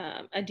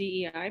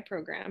DEI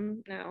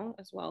program now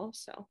as well.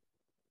 So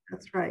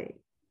that's right.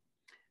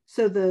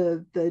 So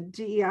the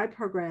DEI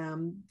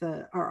program,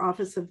 our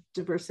Office of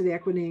Diversity,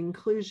 Equity, and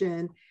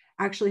Inclusion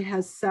actually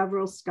has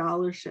several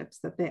scholarships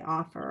that they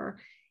offer.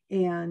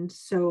 And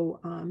so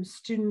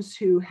students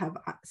who have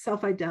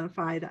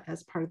self-identified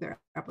as part of their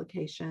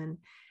application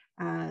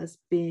as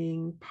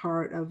being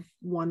part of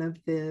one of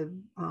the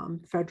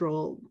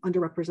federal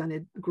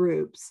underrepresented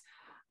groups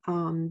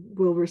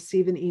will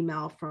receive an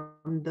email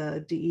from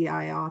the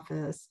DEI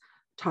office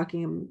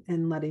talking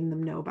and letting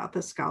them know about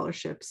the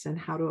scholarships and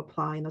how to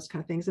apply and those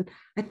kind of things. And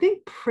I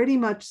think pretty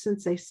much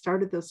since they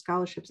started those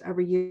scholarships,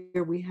 every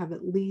year we have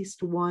at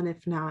least one,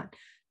 if not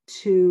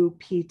two,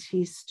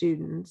 PT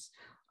students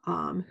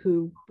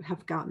who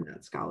have gotten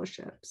that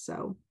scholarship.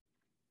 So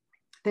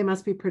they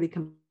must be pretty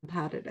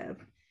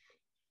competitive.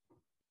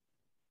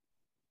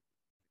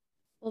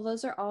 Well,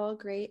 those are all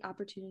great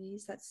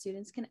opportunities that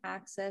students can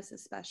access,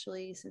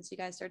 especially since you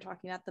guys started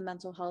talking about the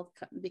mental health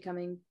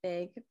becoming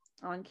big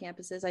on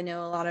campuses. I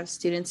know a lot of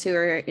students who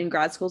are in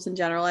grad schools in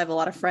general. I have a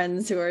lot of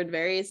friends who are in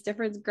various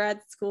different grad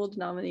school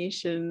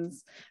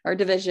denominations or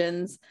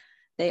divisions.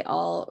 They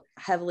all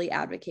heavily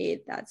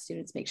advocate that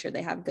students make sure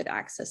they have good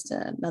access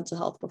to mental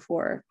health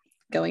before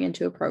going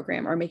into a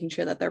program or making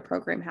sure that their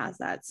program has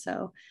that.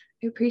 So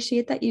I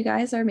appreciate that you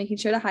guys are making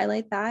sure to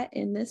highlight that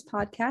in this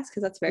podcast,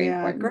 because that's very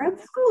important.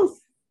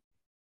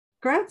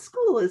 Grad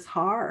school is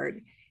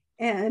hard,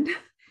 and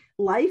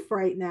life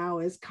right now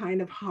is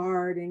kind of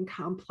hard and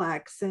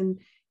complex. And,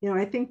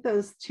 I think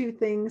those two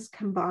things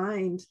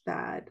combined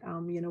that,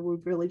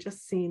 we've really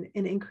just seen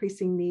an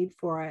increasing need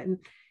for it. And,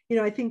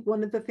 I think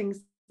one of the things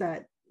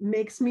that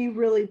makes me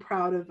really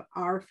proud of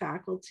our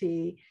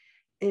faculty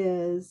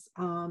is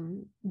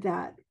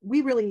that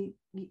we really,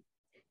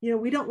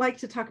 we don't like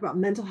to talk about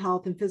mental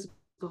health and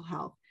physical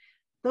health.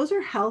 Those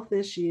are health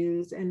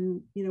issues.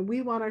 And,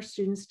 we want our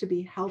students to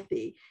be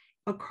healthy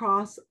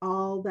across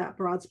all that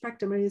broad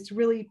spectrum. I mean, it's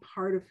really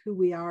part of who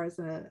we are as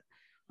a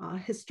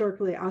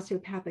historically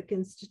osteopathic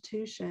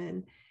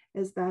institution,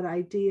 is that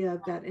idea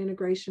of that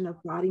integration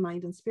of body,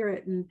 mind, and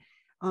spirit. And,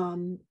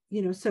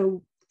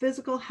 so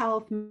physical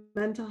health,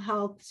 mental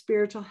health,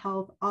 spiritual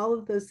health, all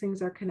of those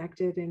things are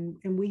connected and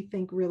we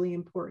think really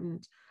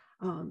important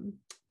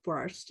for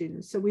our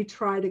students. So we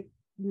try to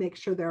make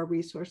sure there are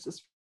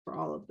resources for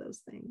all of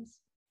those things.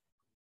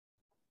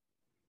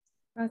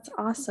 That's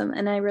awesome.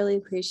 And I really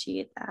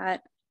appreciate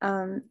that.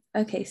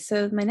 Okay,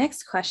 so my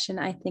next question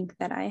I think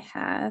that I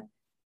have.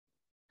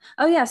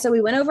 Oh yeah, so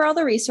we went over all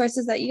the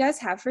resources that you guys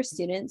have for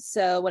students.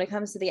 So when it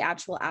comes to the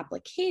actual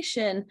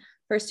application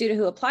for a student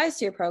who applies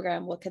to your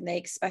program, what can they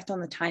expect on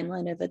the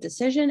timeline of a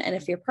decision? And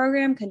if your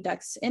program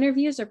conducts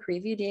interviews or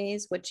preview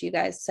days, which you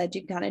guys said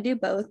you kind of do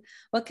both,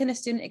 what can a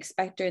student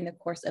expect during the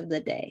course of the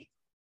day?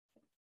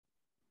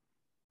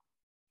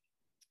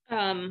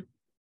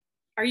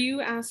 Are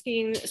you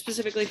asking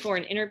specifically for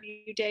an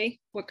interview day?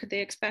 What could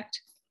they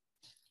expect?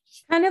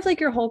 Kind of like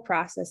your whole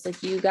process.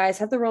 Like you guys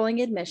have the rolling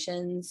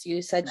admissions.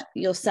 You said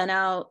you'll send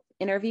out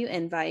interview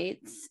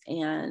invites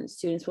and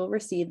students will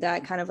receive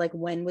that. Kind of like,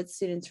 when would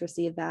students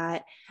receive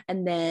that?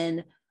 And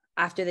then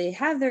after they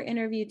have their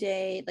interview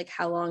day, like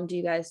how long do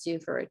you guys do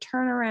for a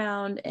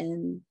turnaround?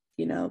 And,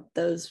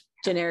 those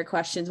generic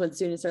questions when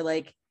students are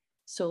like,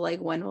 so like,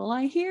 when will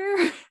I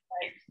hear?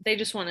 They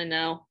just want to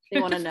know.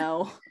 They want to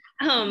know.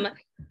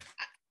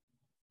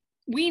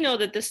 We know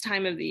that this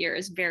time of the year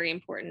is very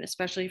important,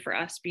 especially for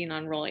us being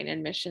on rolling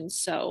admissions.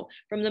 So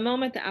from the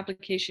moment the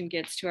application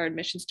gets to our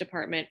admissions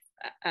department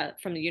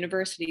from the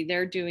university,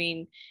 they're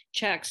doing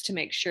checks to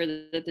make sure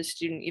that the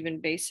student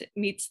even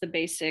meets the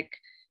basic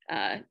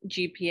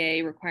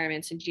GPA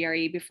requirements and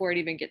GRE before it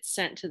even gets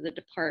sent to the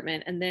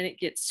department. And then it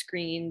gets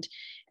screened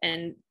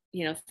and,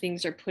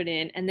 things are put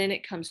in, and then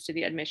it comes to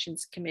the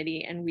admissions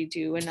committee and we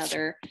do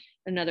another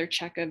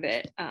check of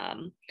it.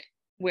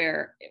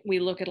 Where we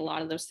look at a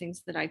lot of those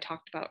things that I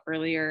talked about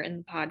earlier in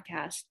the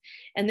podcast.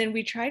 And then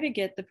we try to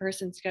get the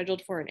person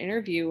scheduled for an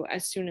interview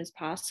as soon as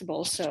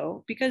possible.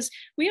 So, because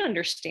we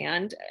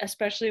understand,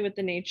 especially with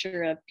the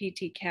nature of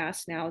PT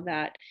CAS now,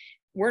 that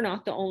we're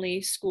not the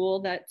only school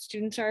that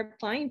students are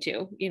applying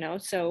to,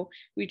 so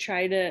we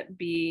try to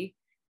be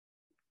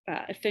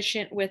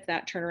efficient with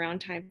that turnaround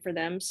time for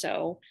them.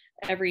 So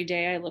every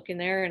day I look in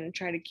there and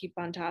try to keep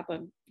on top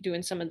of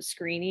doing some of the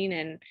screening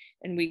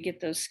and we get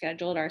those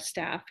scheduled. Our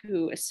staff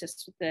who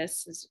assists with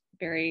this is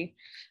very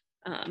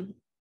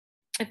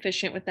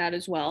efficient with that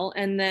as well.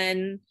 And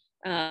then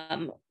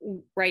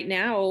right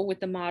now with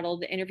the model,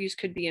 the interviews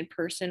could be in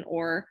person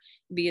or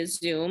via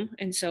Zoom.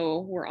 And so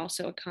we're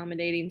also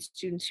accommodating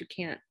students who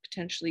can't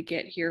potentially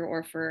get here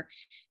or for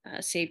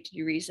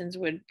safety reasons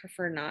would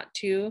prefer not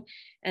to.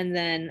 And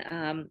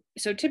then,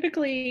 so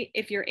typically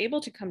if you're able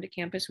to come to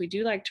campus, we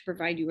do like to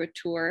provide you a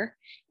tour,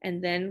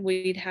 and then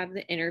we'd have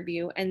the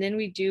interview, and then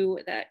we do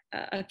that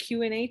a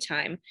Q&A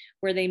time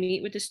where they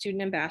meet with the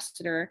student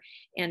ambassador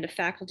and a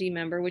faculty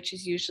member, which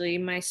is usually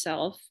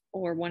myself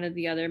or one of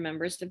the other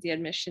members of the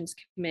admissions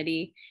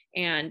committee.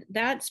 And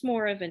that's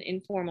more of an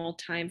informal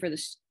time for the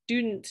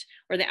student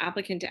or the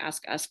applicant to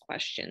ask us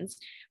questions,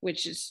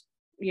 which is,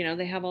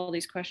 they have all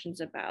these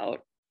questions about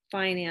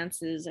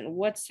finances and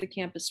what's the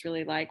campus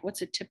really like,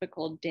 what's a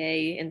typical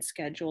day and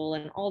schedule,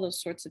 and all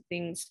those sorts of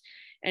things.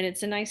 And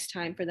it's a nice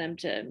time for them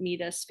to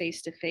meet us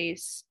face to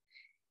face.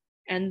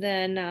 And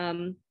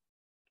then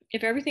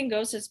if everything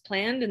goes as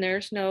planned and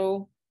there's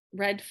no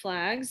red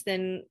flags,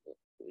 then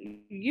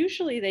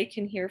usually they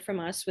can hear from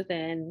us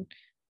within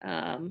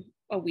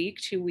a week,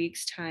 2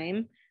 weeks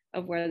time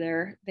of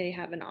whether they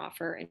have an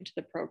offer into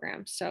the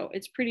program. So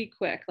it's pretty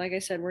quick. Like I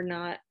said, we're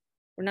not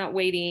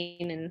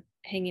waiting and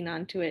hanging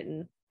on to it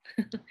and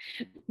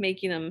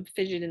making them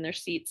fidget in their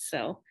seats.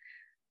 So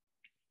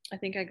I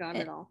think I got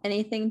it all.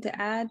 Anything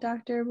to add,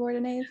 Dr.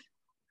 Bordenave?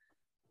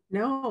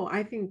 No,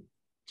 I think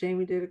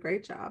Jamie did a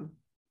great job.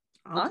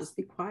 I'll just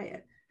be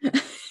quiet.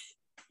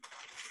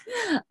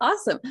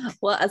 Awesome.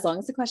 Well, as long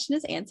as the question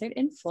is answered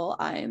in full,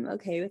 I'm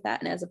okay with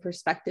that. And as a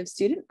prospective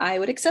student, I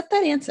would accept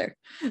that answer.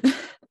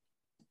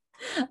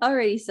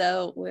 Alrighty,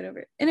 so went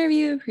over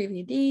interview,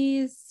 preview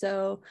Ds.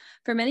 So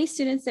for many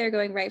students, they're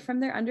going right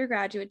from their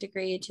undergraduate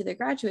degree to their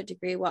graduate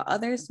degree, while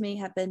others may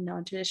have been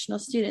non-traditional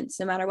students.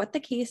 No matter what the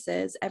case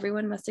is,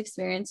 everyone must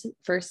experience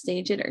first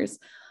day jitters.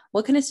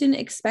 What can a student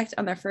expect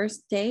on their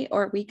first day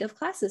or week of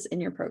classes in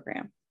your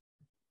program?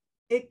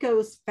 It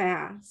goes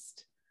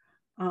fast.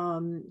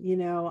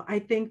 I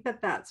think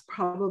that that's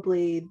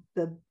probably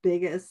the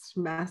biggest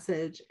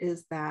message,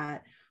 is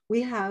that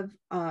we have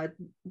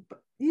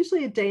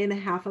usually a day and a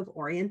half of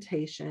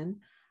orientation.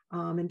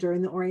 And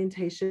during the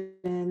orientation,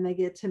 they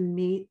get to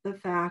meet the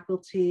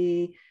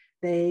faculty.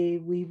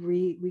 We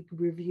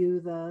review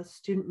the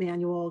student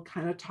manual,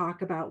 kind of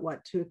talk about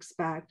what to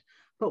expect.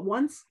 But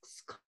once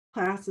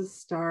classes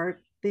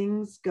start,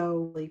 things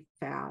go really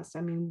fast.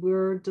 I mean,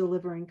 we're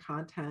delivering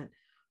content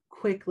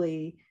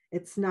quickly.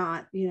 It's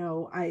not,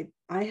 I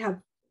have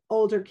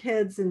older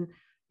kids, and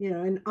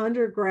in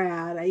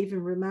undergrad, I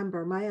even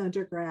remember my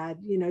undergrad,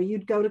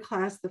 you'd go to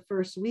class the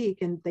first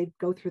week and they'd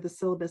go through the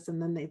syllabus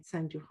and then they'd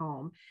send you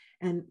home.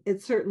 And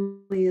it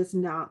certainly is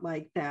not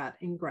like that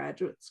in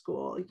graduate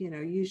school.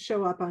 You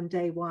show up on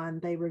day one,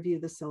 they review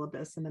the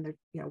syllabus, and then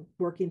they're,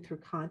 working through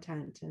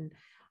content. And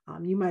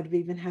you might have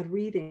even had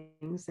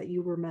readings that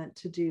you were meant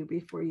to do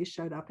before you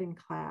showed up in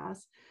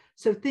class.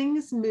 So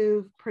things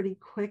move pretty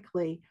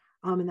quickly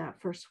in that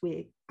first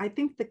week. I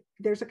think that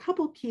there's a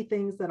couple key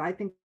things that I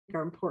think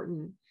are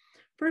important.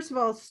 First of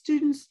all,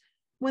 students,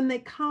 when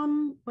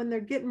they're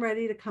getting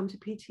ready to come to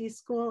PT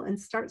school and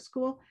start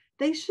school,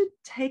 they should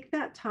take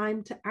that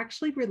time to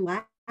actually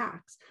relax,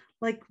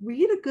 like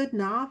read a good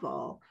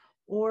novel,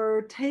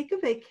 or take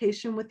a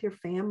vacation with your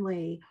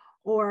family,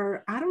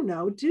 or I don't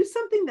know, do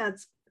something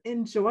that's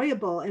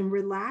enjoyable and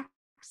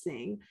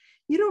relaxing.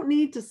 You don't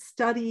need to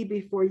study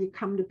before you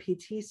come to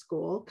PT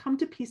school. Come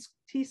to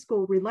PT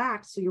school,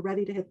 relax, so you're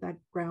ready to hit that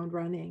ground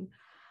running.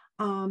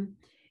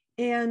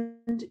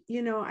 And,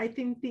 I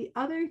think the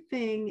other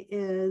thing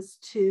is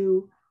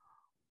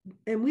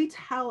and we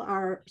tell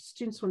our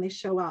students when they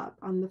show up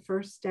on the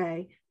first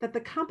day that the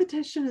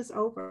competition is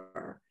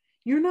over.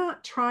 You're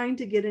not trying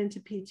to get into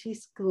PT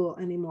school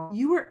anymore.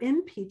 You are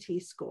in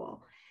PT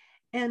school.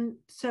 And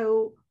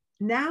so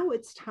now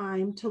it's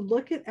time to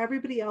look at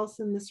everybody else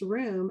in this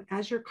room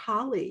as your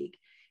colleague.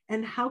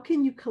 And how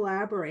can you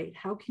collaborate?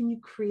 How can you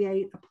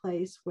create a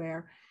place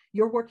where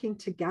you're working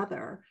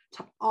together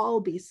to all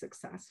be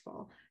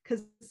successful?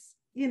 Because,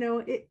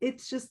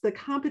 it's just the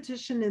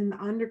competition in the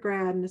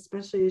undergrad, and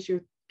especially as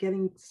you're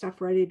getting stuff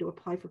ready to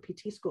apply for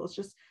PT school, it's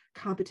just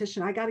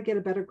competition. I got to get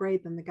a better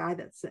grade than the guy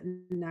that's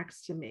sitting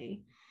next to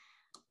me.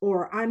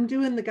 Or I'm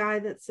doing the guy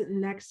that's sitting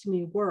next to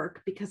me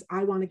work because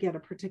I want to get a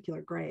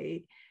particular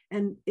grade.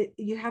 And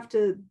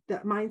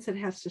that mindset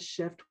has to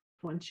shift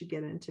once you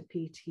get into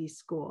PT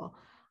school.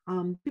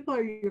 People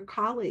are your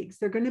colleagues.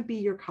 They're going to be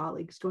your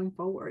colleagues going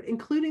forward,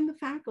 including the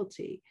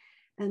faculty.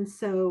 And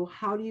so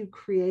how do you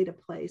create a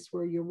place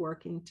where you're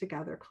working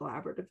together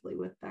collaboratively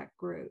with that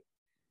group?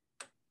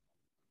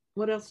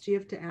 What else do you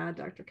have to add,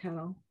 Dr.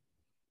 Kettle?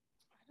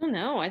 I don't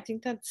know. I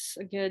think that's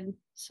a good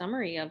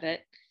summary of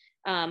it.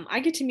 I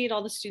get to meet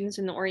all the students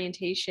in the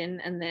orientation,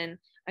 and then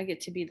I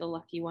get to be the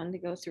lucky one to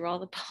go through all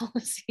the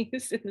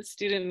policies in the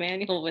student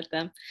manual with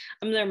them.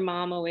 I'm their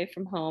mom away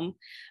from home.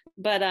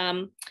 But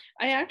I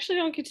actually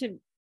don't get to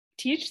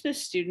teach the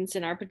students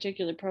in our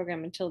particular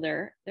program until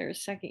their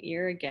second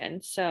year again.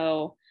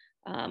 So,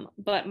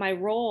 but my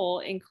role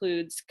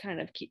includes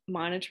kind of keep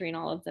monitoring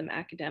all of them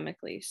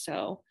academically.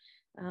 So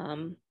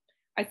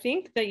I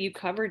think that you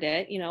covered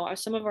it.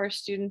 Some of our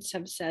students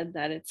have said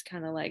that it's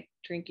kind of like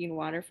drinking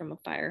water from a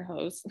fire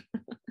hose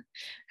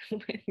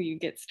when you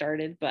get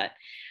started, but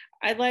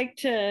I'd like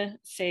to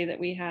say that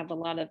we have a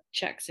lot of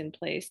checks in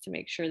place to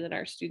make sure that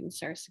our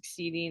students are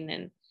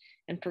succeeding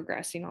and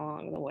progressing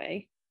along the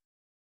way.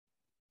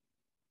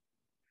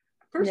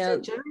 First No.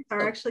 day jitters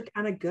are actually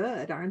kind of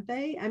good, aren't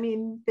they? I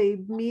mean, they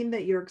mean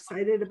that you're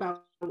excited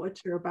about what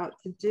you're about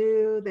to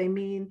do. They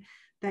mean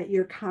that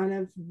you're kind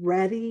of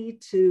ready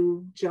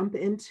to jump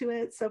into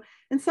it. So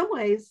in some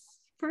ways,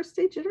 first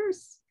day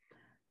jitters,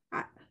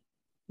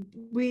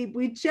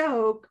 we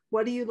joke,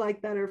 what do you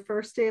like better,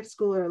 first day of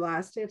school or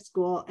last day of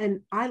school?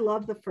 And I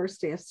love the first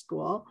day of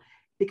school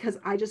because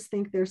I just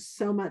think there's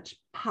so much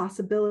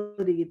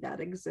possibility that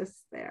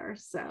exists there.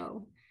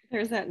 So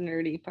there's that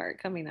nerdy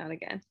part coming out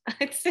again.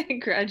 I'd say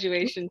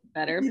graduation's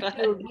better, but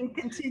we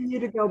continue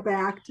to go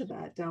back to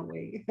that, don't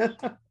we?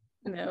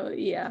 No,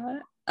 yeah.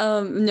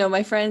 No,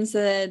 my friend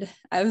said,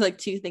 I have like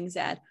two things to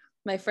add.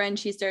 My friend,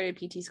 she started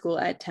PT school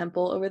at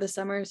Temple over the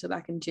summer, so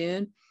back in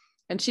June.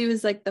 And she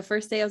was like, the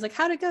first day I was like,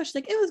 how'd it go? She's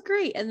like, it was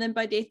great. And then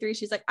by day 3,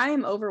 she's like, I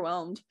am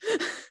overwhelmed.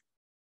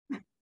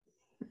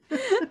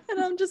 And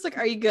I'm just like,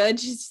 are you good?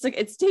 She's just like,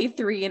 it's day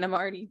 3 and I'm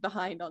already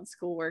behind on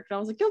schoolwork. And I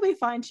was like, you'll be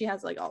fine. She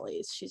has like all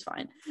A's. She's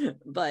fine.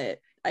 But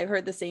I've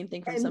heard the same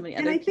thing from so many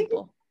other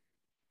people.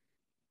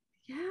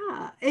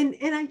 Yeah. And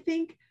I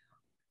think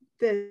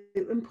the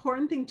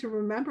important thing to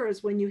remember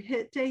is when you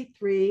hit day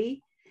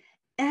 3,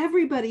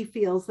 everybody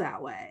feels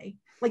that way.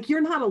 Like you're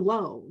not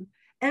alone.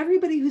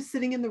 Everybody who's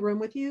sitting in the room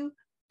with you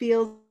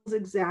feels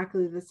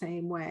exactly the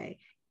same way.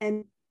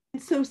 And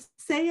so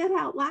say it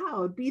out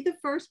loud. Be the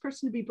first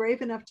person to be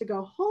brave enough to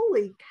go,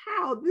 holy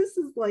cow, this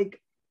is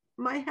like,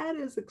 my head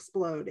is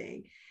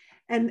exploding.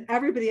 And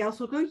everybody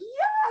else will go, yeah,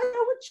 I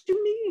know what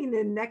you mean.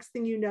 And next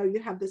thing you know, you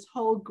have this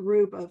whole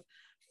group of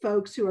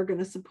folks who are going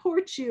to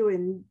support you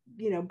and,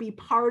 you know, be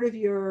part of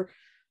your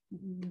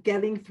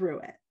getting through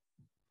it.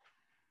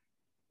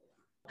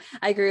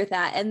 I agree with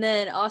that. And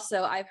then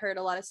also I've heard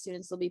a lot of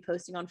students will be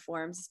posting on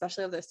forums,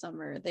 especially over the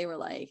summer. They were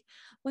like,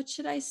 what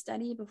should I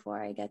study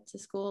before I get to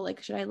school?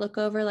 Like, should I look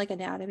over like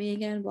anatomy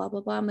again? Blah,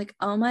 blah, blah. I'm like,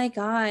 oh my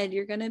God,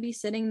 you're going to be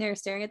sitting there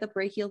staring at the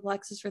brachial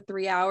plexus for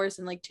 3 hours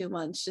in like 2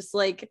 months. Just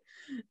like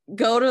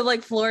go to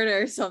like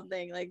Florida or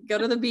something, like go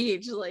to the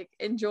beach, like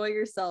enjoy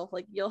yourself.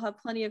 Like you'll have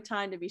plenty of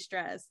time to be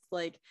stressed.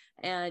 Like,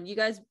 and you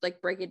guys like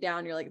break it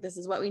down. You're like, this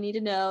is what we need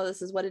to know.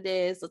 This is what it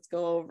is. Let's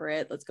go over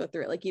it. Let's go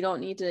through it. Like, you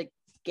don't need to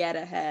get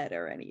ahead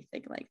or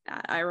anything like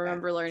that. I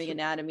remember learning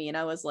anatomy and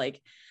I was like,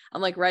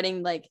 I'm like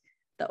writing like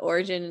the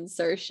origin,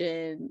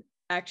 insertion,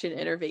 action,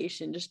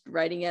 innervation, just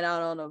writing it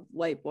out on a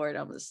whiteboard.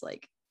 I'm just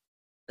like,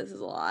 this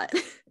is a lot.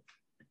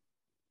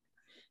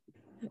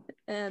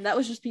 And that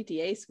was just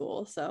PTA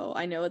school. So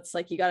I know it's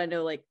like, you got to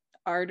know like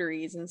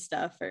arteries and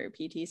stuff for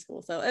PT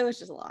school. So it was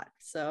just a lot.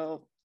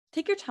 So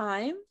take your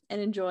time and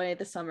enjoy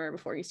the summer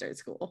before you start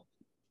school.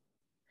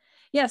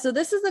 Yeah, so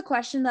this is the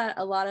question that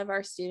a lot of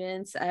our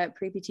students at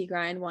Pre-PT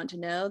Grind want to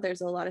know.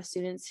 There's a lot of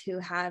students who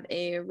have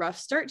a rough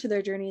start to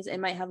their journeys and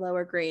might have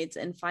lower grades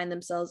and find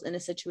themselves in a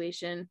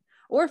situation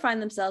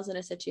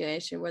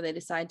where they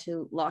decide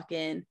to lock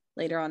in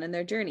later on in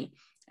their journey.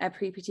 At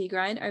Pre-PT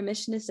Grind, our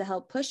mission is to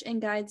help push and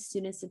guide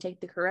students to take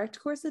the correct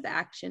course of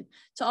action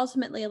to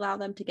ultimately allow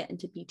them to get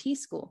into PT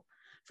school.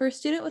 For a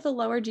student with a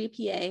lower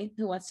GPA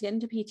who wants to get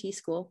into PT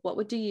school, what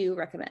would you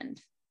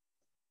recommend?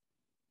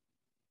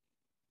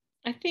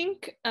 I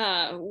think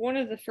one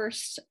of the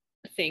first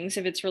things,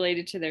 if it's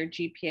related to their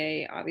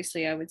GPA,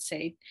 obviously I would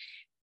say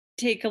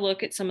take a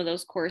look at some of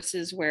those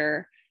courses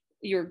where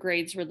your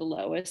grades were the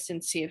lowest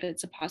and see if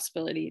it's a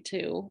possibility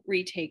to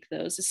retake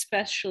those,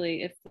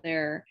 especially if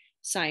they're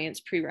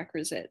science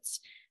prerequisites.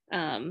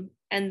 And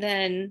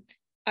then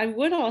I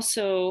would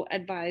also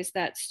advise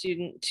that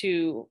student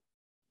to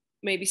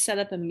maybe set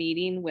up a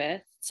meeting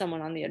with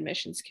someone on the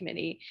admissions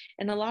committee.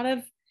 And a lot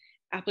of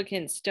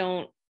applicants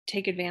don't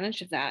take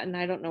advantage of that. And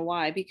I don't know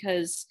why,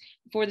 because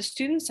for the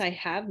students I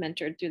have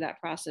mentored through that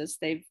process,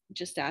 they've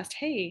just asked,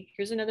 hey,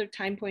 here's another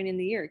time point in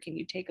the year. Can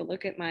you take a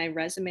look at my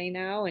resume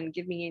now and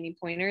give me any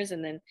pointers?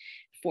 And then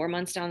 4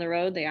 months down the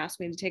road, they asked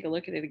me to take a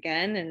look at it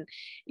again. And,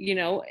 you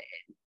know,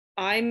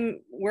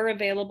 we're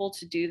available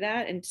to do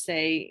that and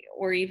say,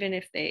 or even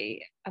if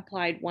they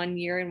applied 1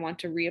 year and want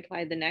to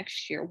reapply the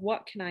next year,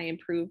 what can I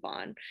improve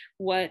on?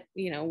 What,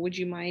 you know, would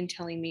you mind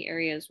telling me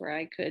areas where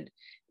I could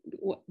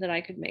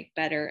make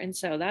better? And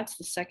so that's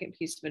the second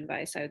piece of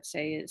advice I would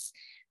say is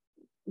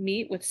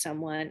meet with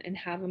someone and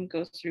have them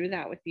go through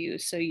that with you,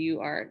 so you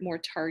are more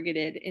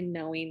targeted in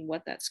knowing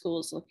what that school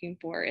is looking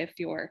for if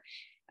you're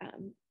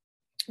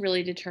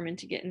really determined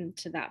to get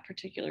into that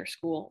particular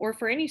school, or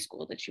for any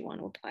school that you want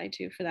to apply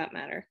to for that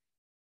matter.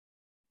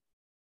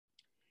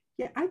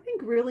 Yeah, I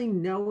think really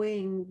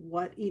knowing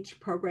what each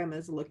program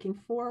is looking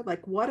for,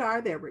 like what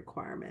are their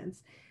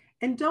requirements,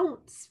 and don't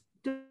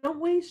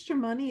waste your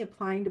money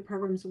applying to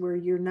programs where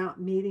you're not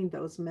meeting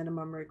those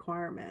minimum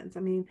requirements. I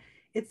mean,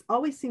 it's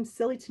always seems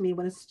silly to me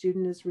when a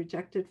student is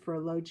rejected for a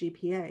low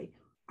GPA.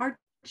 Our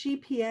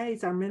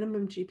GPAs, our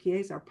minimum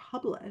GPAs are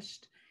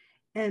published.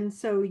 And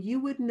so you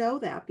would know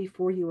that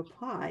before you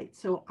apply.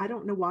 So I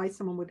don't know why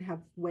someone would have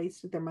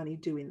wasted their money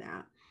doing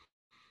that.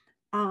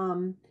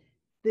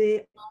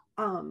 The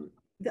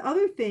the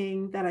other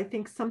thing that I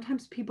think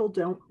sometimes people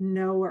don't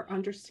know or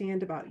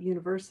understand about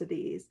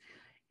universities,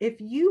 if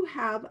you're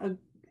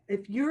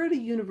at a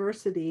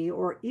university,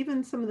 or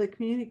even some of the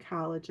community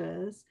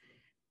colleges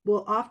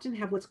will often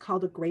have what's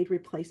called a grade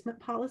replacement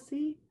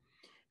policy.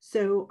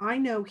 So I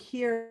know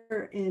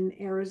here in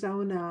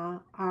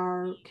Arizona,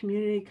 our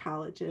community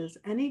colleges,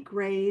 any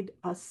grade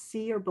a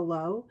C or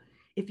below,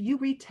 if you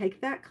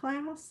retake that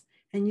class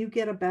and you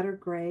get a better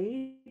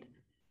grade,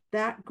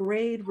 that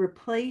grade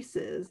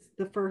replaces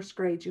the first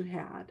grade you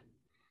had.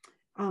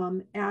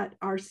 At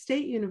our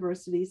state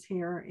universities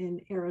here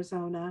in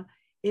Arizona,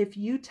 if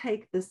you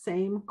take the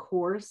same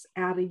course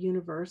at a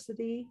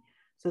university,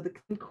 so the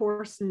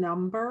course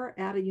number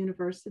at a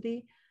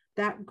university,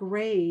 that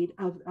grade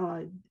of,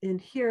 in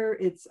here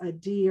it's a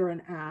D or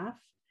an F,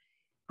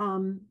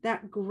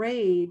 that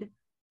grade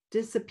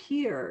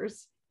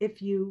disappears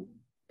if you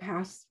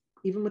pass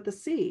even with a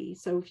C.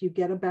 So if you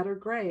get a better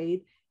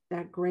grade,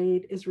 that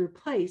grade is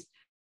replaced.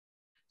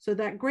 So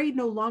that grade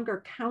no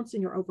longer counts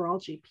in your overall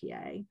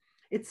GPA.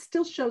 It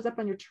still shows up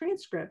on your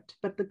transcript,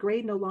 but the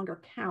grade no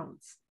longer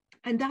counts.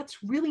 And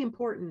that's really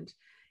important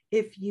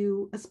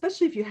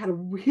especially if you had a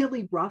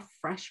really rough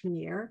freshman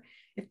year.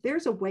 If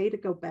there's a way to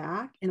go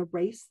back and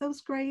erase those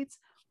grades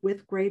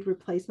with grade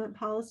replacement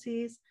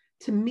policies,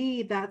 to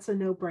me, that's a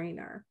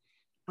no-brainer,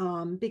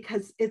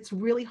 because it's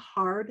really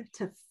hard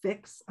to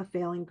fix a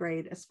failing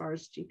grade as far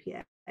as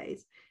GPAs.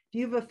 If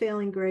you have a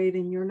failing grade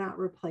and you're not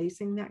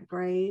replacing that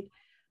grade,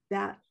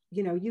 that,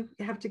 you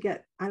have to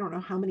get, I don't know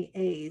how many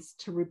A's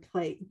to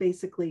replace,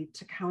 basically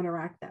to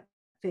counteract that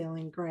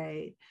failing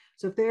grade.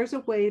 So if there's a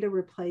way to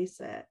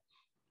replace it,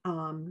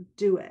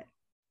 do it.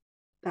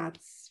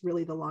 That's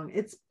really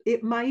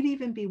it might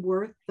even be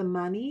worth the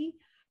money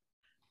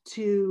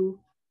to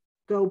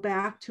go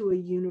back to a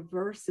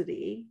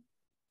university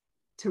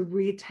to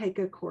retake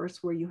a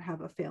course where you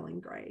have a failing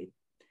grade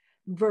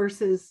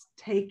versus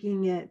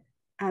taking it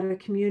at a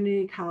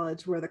community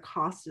college where the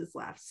cost is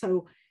less.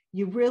 So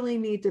you really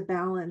need to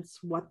balance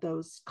what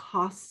those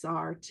costs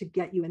are to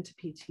get you into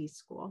PT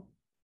school.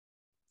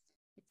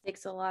 It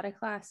takes a lot of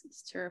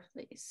classes to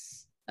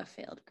replace a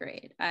failed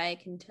grade. I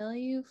can tell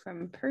you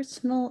from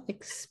personal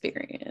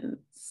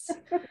experience.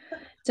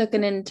 Took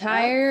an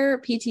entire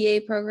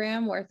PTA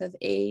program worth of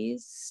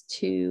A's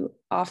to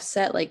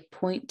offset like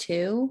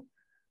 0.2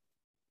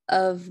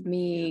 of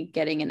me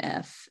getting an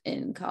F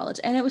in college.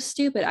 And it was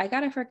stupid. I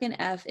got a freaking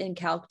F in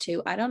Calc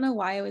 2. I don't know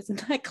why I was in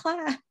that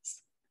class.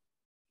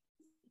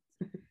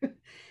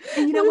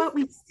 And you know what?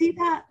 We see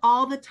that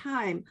all the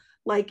time,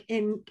 like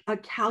in a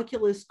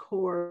calculus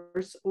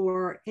course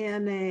or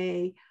in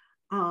a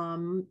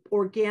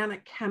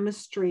organic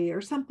chemistry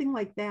or something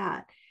like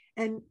that.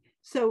 And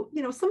so,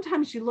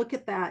 sometimes you look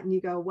at that and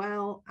you go,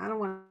 well, I don't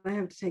want to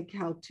have to take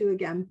Calc 2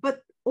 again.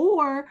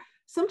 Or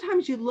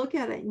sometimes you look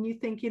at it and you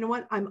think, you know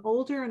what, I'm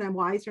older and I'm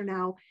wiser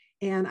now,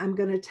 and I'm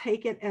going to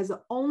take it as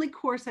the only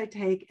course I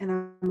take, and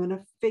I'm going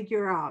to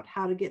figure out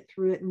how to get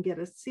through it and get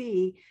a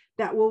C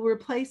that will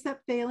replace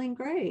that failing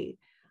grade.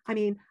 I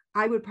mean,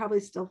 I would probably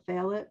still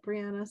fail it,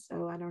 Brianna,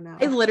 so I don't know.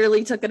 I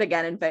literally took it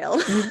again and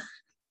failed.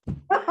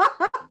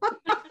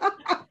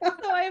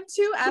 So I have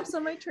 2 Fs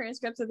on my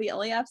transcripts, are the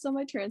only Fs on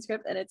my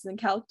transcript, and it's in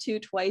Calc 2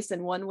 twice,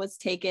 and one was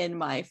taken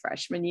my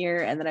freshman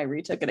year, and then I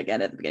retook it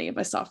again at the beginning of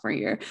my sophomore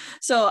year.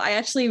 So I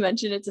actually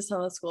mentioned it to some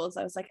of the schools.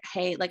 I was like,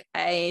 hey, like,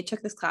 I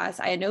took this class,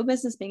 I had no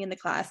business being in the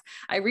class.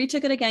 I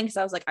retook it again because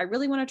I was like, I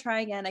really want to try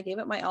again. I gave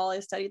it my all. I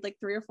studied like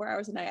 3 or 4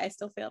 hours a night. I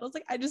still failed. I was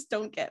like, I just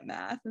don't get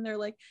math. And they're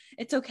like,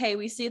 it's okay,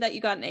 we see that you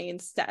got an A in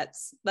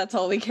stats, that's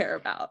all we care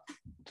about.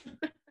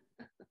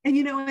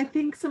 And, I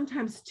think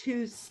sometimes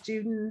too,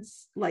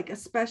 students, like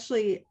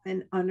especially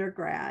in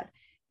undergrad,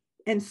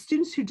 and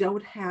students who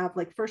don't have,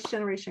 like first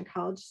generation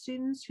college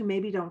students who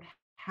maybe don't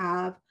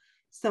have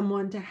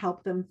someone to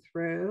help them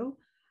through,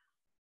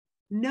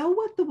 know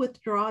what the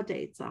withdrawal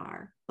dates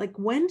are. Like,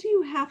 when do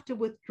you have to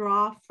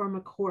withdraw from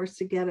a course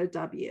to get a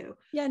W?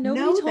 Yeah,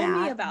 nobody told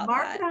me about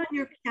Mark that. it on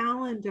your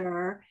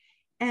calendar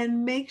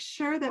and make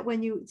sure that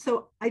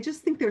so I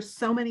just think there's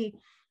so many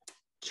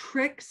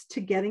tricks to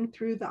getting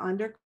through the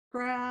undergrad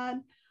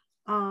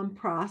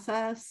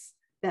process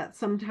that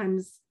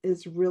sometimes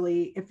is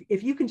really,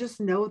 if you can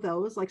just know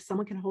those, like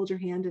someone can hold your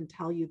hand and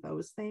tell you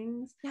those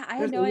things. Yeah, I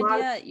had no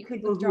idea you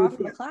could withdraw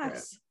from a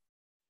class.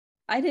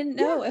 I didn't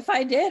know. If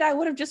I did, I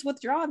would have just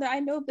withdrawn. I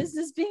had no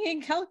business being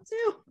in Calc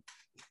 2.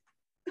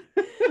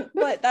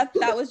 But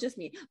that was just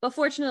me. But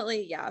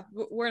fortunately, yeah,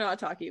 we're not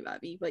talking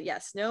about me. But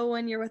yes, know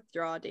when your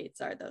withdrawal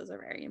dates are. Those are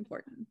very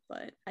important.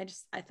 But I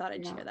thought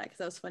I'd share that because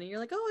that was funny. You're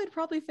like, oh, I'd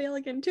probably fail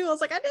again too. I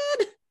was like, I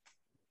did.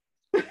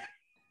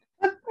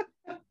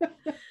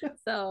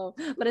 So,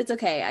 but it's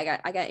okay.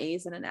 I got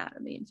A's in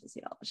anatomy and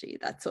physiology.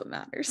 That's what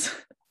matters.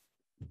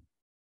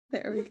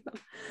 There we go.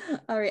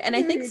 All right. And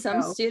I think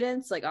some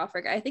students, like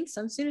I think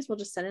some students will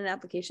just send an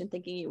application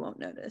thinking you won't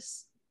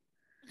notice.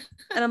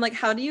 And I'm like,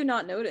 how do you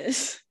not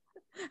notice?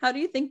 How do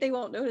you think they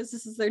won't notice?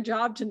 This is their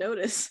job to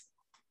notice.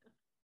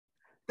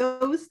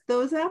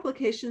 Those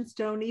applications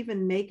don't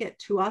even make it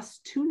to us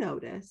to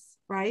notice.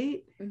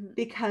 right? Mhm.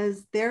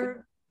 Because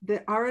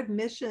our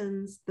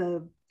admissions,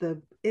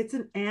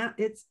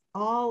 it's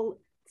all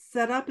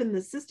set up in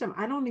the system.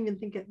 I don't even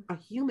think a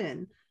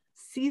human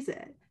sees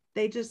it.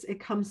 It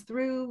comes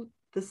through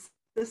the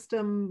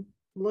system,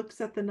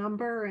 looks at the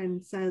number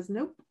and says,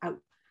 nope,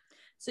 out.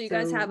 So you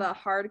guys have a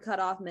hard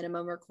cutoff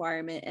minimum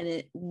requirement,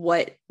 and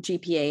what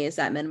GPA is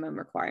that minimum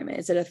requirement?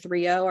 Is it a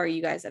 3.0 or are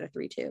you guys at a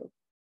 3.2?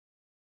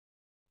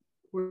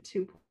 We're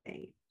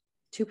 2.8.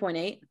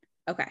 2.8?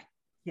 Okay.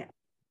 Yeah.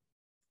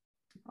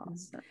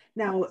 Awesome.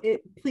 Now,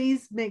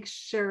 please make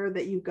sure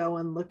that you go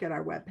and look at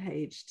our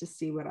webpage to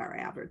see what our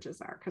averages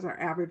are, because our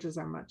averages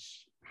are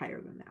much higher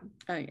than that.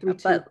 Oh, yeah.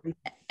 But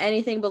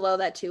anything below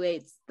that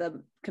 2.8,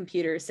 the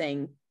computer is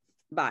saying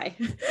bye.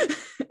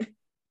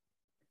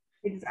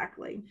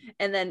 Exactly.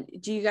 And then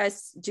do you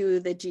guys do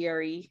the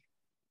GRE?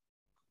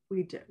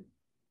 We do.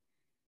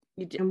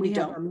 You do. And we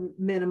have a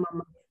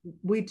minimum.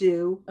 We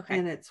do. Okay.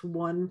 And it's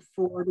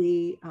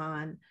 140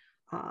 on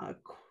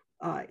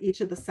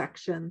each of the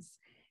sections,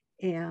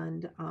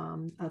 and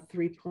a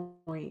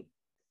 3.5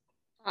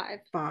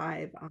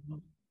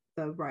 on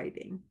the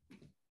writing.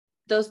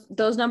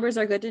 Those numbers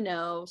are good to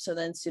know. So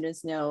then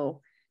students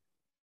know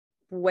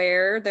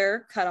where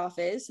their cutoff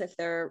is. If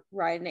they're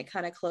writing it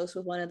kind of close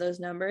with one of those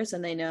numbers,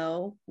 and they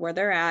know where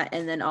they're at.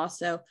 And then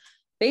also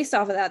based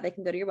off of that, they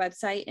can go to your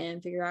website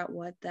and figure out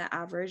what the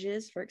average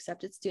is for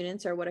accepted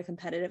students, or what a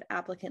competitive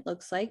applicant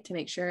looks like, to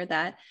make sure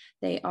that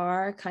they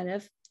are kind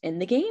of in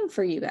the game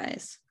for you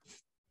guys.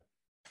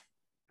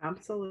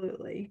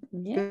 Absolutely.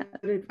 Yeah.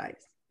 Good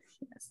advice.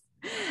 Yes.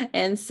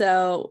 And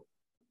so,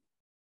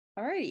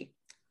 alrighty.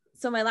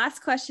 So my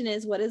last question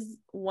is, what is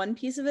one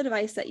piece of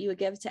advice that you would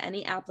give to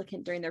any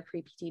applicant during their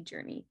pre-PT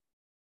journey?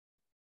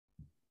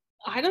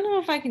 I don't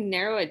know if I can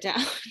narrow it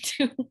down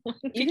to one.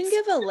 You can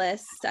give a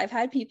list. I've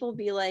had people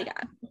be like,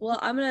 well,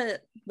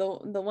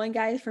 the one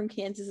guy from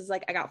Kansas is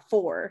like, I got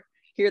 4.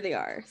 Here they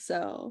are.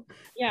 So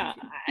yeah,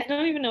 I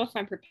don't even know if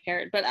I'm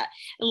prepared, but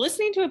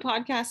listening to a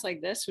podcast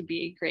like this would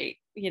be great,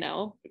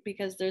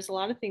 because there's a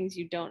lot of things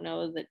you don't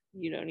know that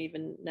you don't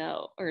even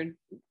know, or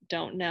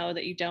don't know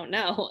that you don't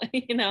know,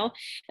 and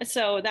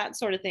so that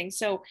sort of thing.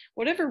 So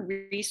whatever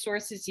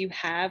resources you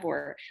have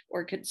or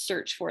could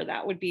search for,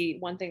 that would be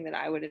one thing that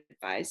I would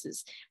advise,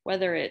 is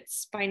whether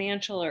it's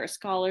financial or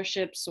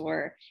scholarships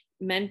or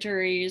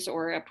mentors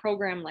or a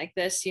program like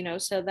this,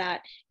 so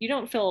that you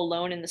don't feel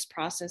alone in this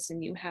process,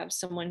 and you have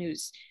someone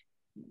who's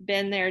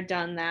been there,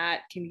 done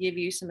that, can give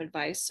you some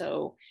advice.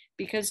 So,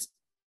 because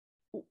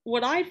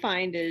what I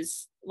find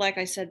is, like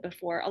I said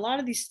before, a lot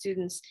of these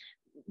students,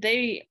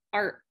 they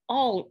are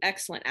all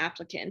excellent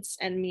applicants.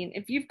 And I mean,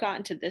 if you've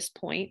gotten to this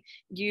point,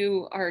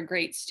 you are a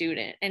great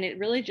student. And it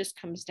really just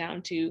comes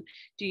down to,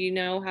 do you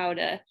know how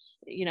to,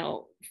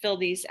 fill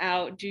these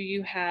out? Do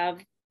you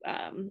have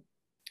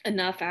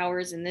enough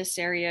hours in this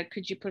area?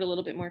 Could you put a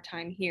little bit more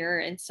time here?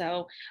 And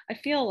so I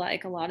feel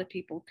like a lot of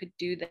people could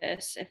do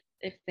this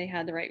if they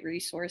had the right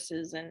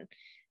resources and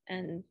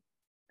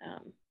a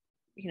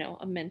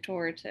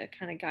mentor to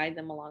kind of guide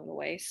them along the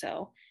way.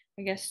 So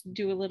I guess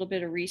do a little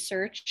bit of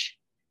research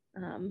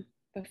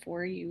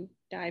before you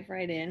dive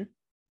right in.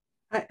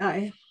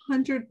 I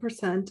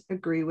 100%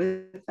 agree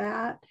with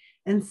that.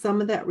 And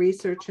some of that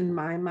research in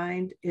my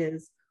mind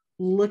is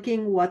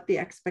looking at what the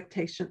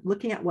expectations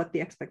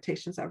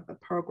are of the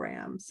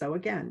program. So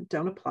again,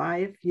 don't apply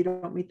if you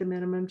don't meet the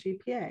minimum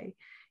GPA.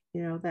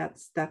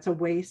 That's a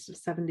waste of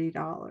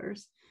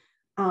 $70.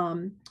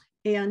 And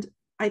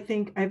I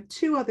think I have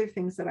 2 other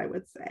things that I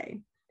would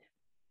say.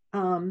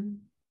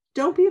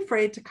 Don't be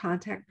afraid to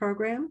contact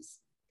programs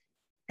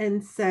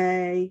and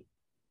say,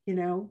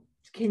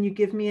 can you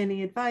give me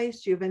any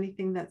advice? Do you have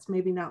anything that's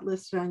maybe not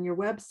listed on your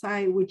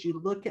website? Would you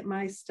look at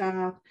my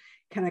stuff?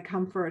 Can I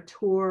come for a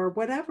tour?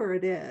 Whatever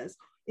it is.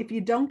 If you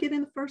don't get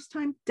in the first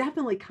time,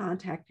 definitely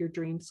contact your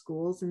dream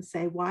schools and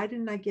say, why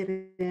didn't I get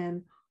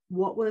in?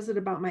 What was it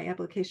about my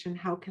application?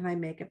 How can I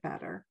make it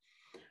better?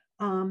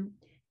 And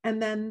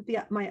then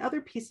my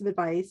other piece of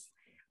advice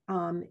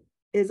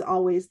is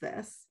always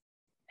this: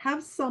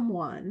 have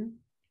someone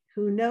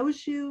who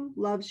knows you,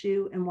 loves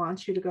you, and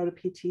wants you to go to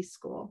PT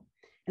school.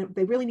 And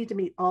they really need to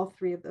meet all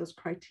 3 of those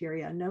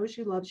criteria: knows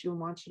you, loves you, and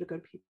wants you to go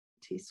to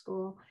PT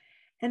school.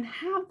 And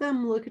have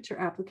them look at your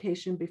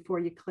application before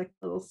you click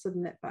the little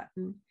submit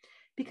button,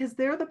 because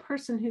they're the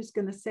person who's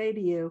going to say to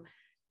you,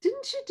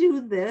 didn't you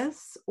do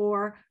this?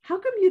 Or how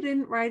come you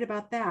didn't write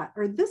about that?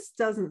 Or this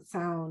doesn't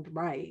sound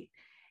right.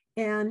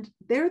 And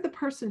they're the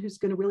person who's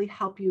going to really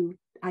help you,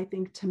 I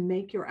think, to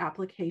make your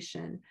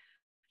application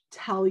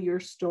tell your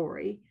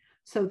story,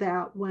 so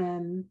that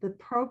when the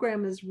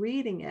program is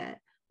reading it,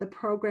 the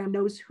program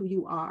knows who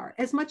you are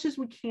as much as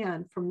we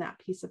can from that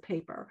piece of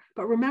paper.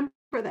 But remember,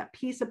 that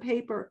piece of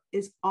paper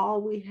is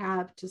all we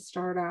have to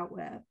start out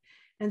with.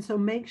 And so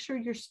make sure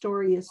your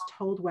story is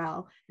told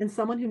well. And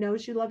someone who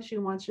knows you, loves you,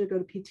 and wants you to go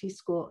to PT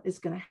school is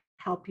going to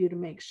help you to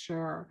make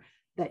sure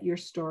that your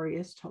story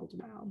is told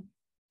well.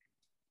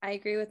 I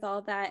agree with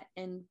all that.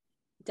 And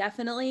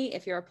definitely,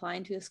 if you're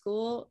applying to a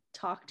school,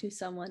 talk to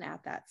someone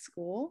at that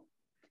school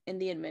in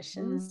the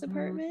admissions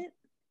department.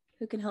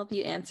 who can help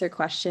you answer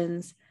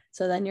questions.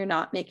 So then you're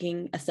not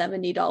making a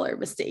 $70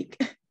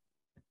 mistake.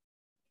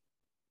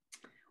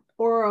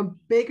 Or a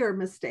bigger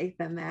mistake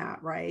than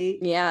that, right?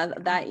 Yeah,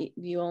 that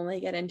you only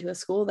get into a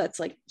school that's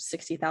like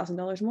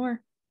 $60,000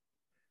 more.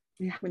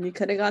 Yeah. When you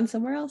could have gone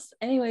somewhere else.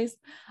 Anyways,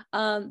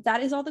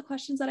 that is all the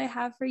questions that I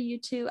have for you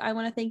two. I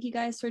want to thank you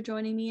guys for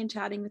joining me and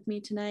chatting with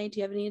me tonight. Do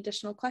you have any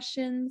additional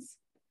questions?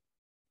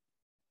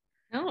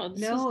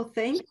 No,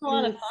 thank you a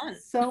lot of fun.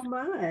 So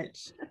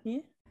much. Yeah.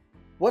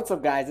 What's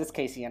up, guys? It's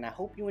Casey, and I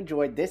hope you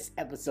enjoyed this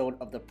episode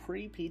of the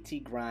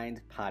Pre-PT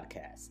Grind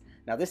podcast.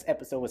 Now, this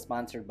episode was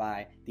sponsored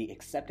by the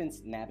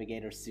Acceptance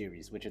Navigator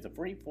series, which is a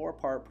free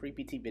 4-part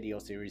pre-PT video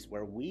series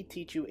where we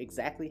teach you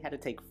exactly how to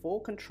take full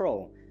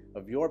control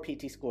of your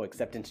PT school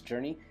acceptance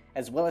journey,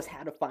 as well as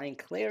how to find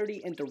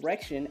clarity and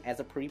direction as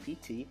a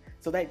pre-PT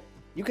so that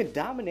you can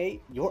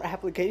dominate your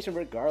application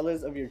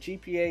regardless of your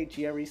GPA,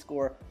 GRE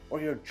score,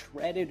 or your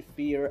dreaded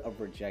fear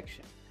of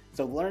rejection.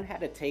 So learn how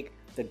to take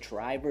the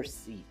driver's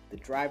seat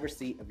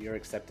of your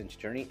acceptance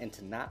journey, and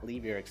to not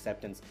leave your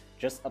acceptance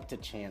just up to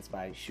chance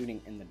by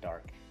shooting in the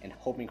dark and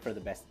hoping for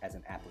the best as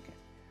an applicant.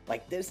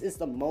 Like, this is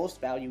the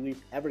most value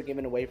we've ever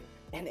given away,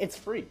 and it's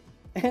free.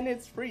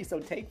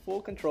 So take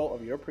full control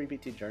of your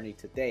pre-PT journey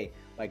today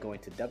by going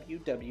to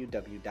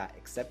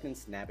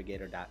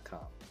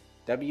www.acceptancenavigator.com.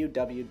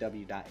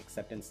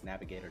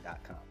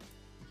 www.acceptancenavigator.com.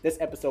 This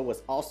episode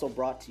was also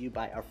brought to you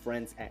by our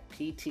friends at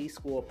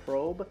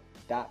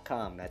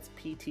ptschoolprobe.com. That's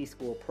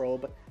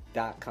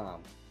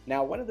ptschoolprobe.com.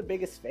 Now, one of the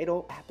biggest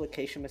fatal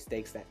application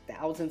mistakes that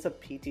thousands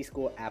of PT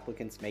school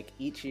applicants make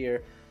each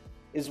year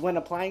is when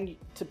applying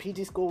to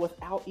PT school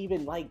without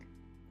even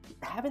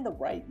having the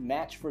right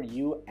match for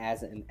you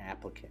as an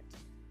applicant.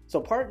 So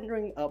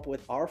partnering up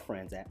with our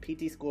friends at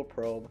PT School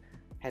Probe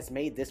has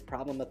made this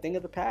problem a thing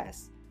of the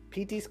past.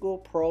 PT School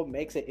Probe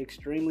makes it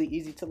extremely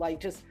easy to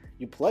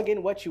you plug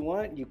in what you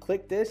want, you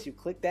click this, you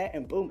click that,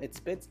 and boom, it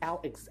spits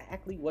out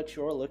exactly what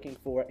you're looking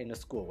for in a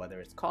school,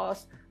 whether it's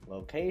cost,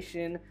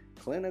 location,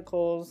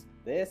 clinicals,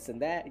 this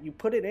and that. You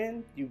put it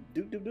in, you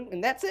do,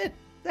 and that's it.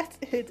 That's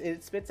it.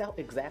 It spits out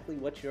exactly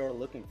what you're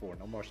looking for.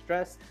 No more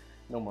stress,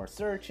 no more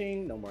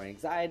searching, no more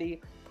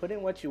anxiety. Put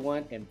in what you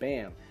want, and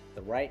bam,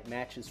 the right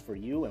matches for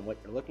you and what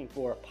you're looking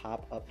for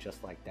pop up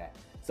just like that.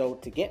 So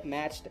to get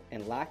matched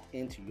and locked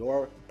into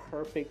your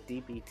perfect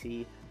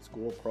DPT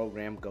school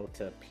program, go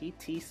to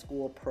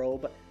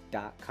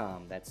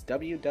ptschoolprobe.com. That's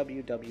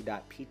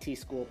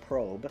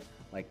www.ptschoolprobe,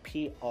 like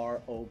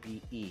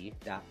PROBE.com,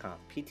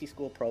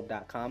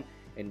 ptschoolprobe.com,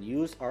 and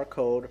use our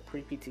code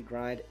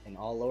PREPTGrind in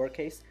all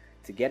lowercase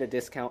to get a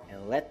discount,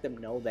 and let them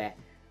know that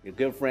your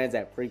good friends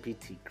at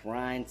Pre-PT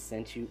Grind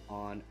sent you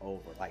on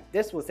over.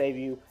 This will save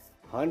you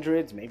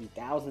hundreds, maybe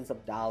thousands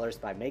of dollars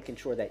by making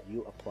sure that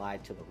you apply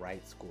to the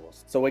right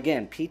schools. So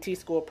again,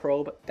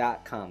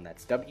 ptschoolprobe.com.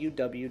 That's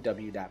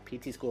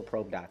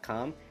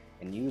www.ptschoolprobe.com,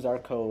 and use our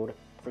code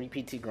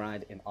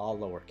PREPTGrind in all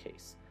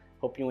lowercase.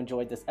 Hope you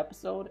enjoyed this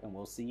episode, and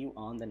we'll see you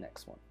on the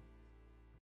next one.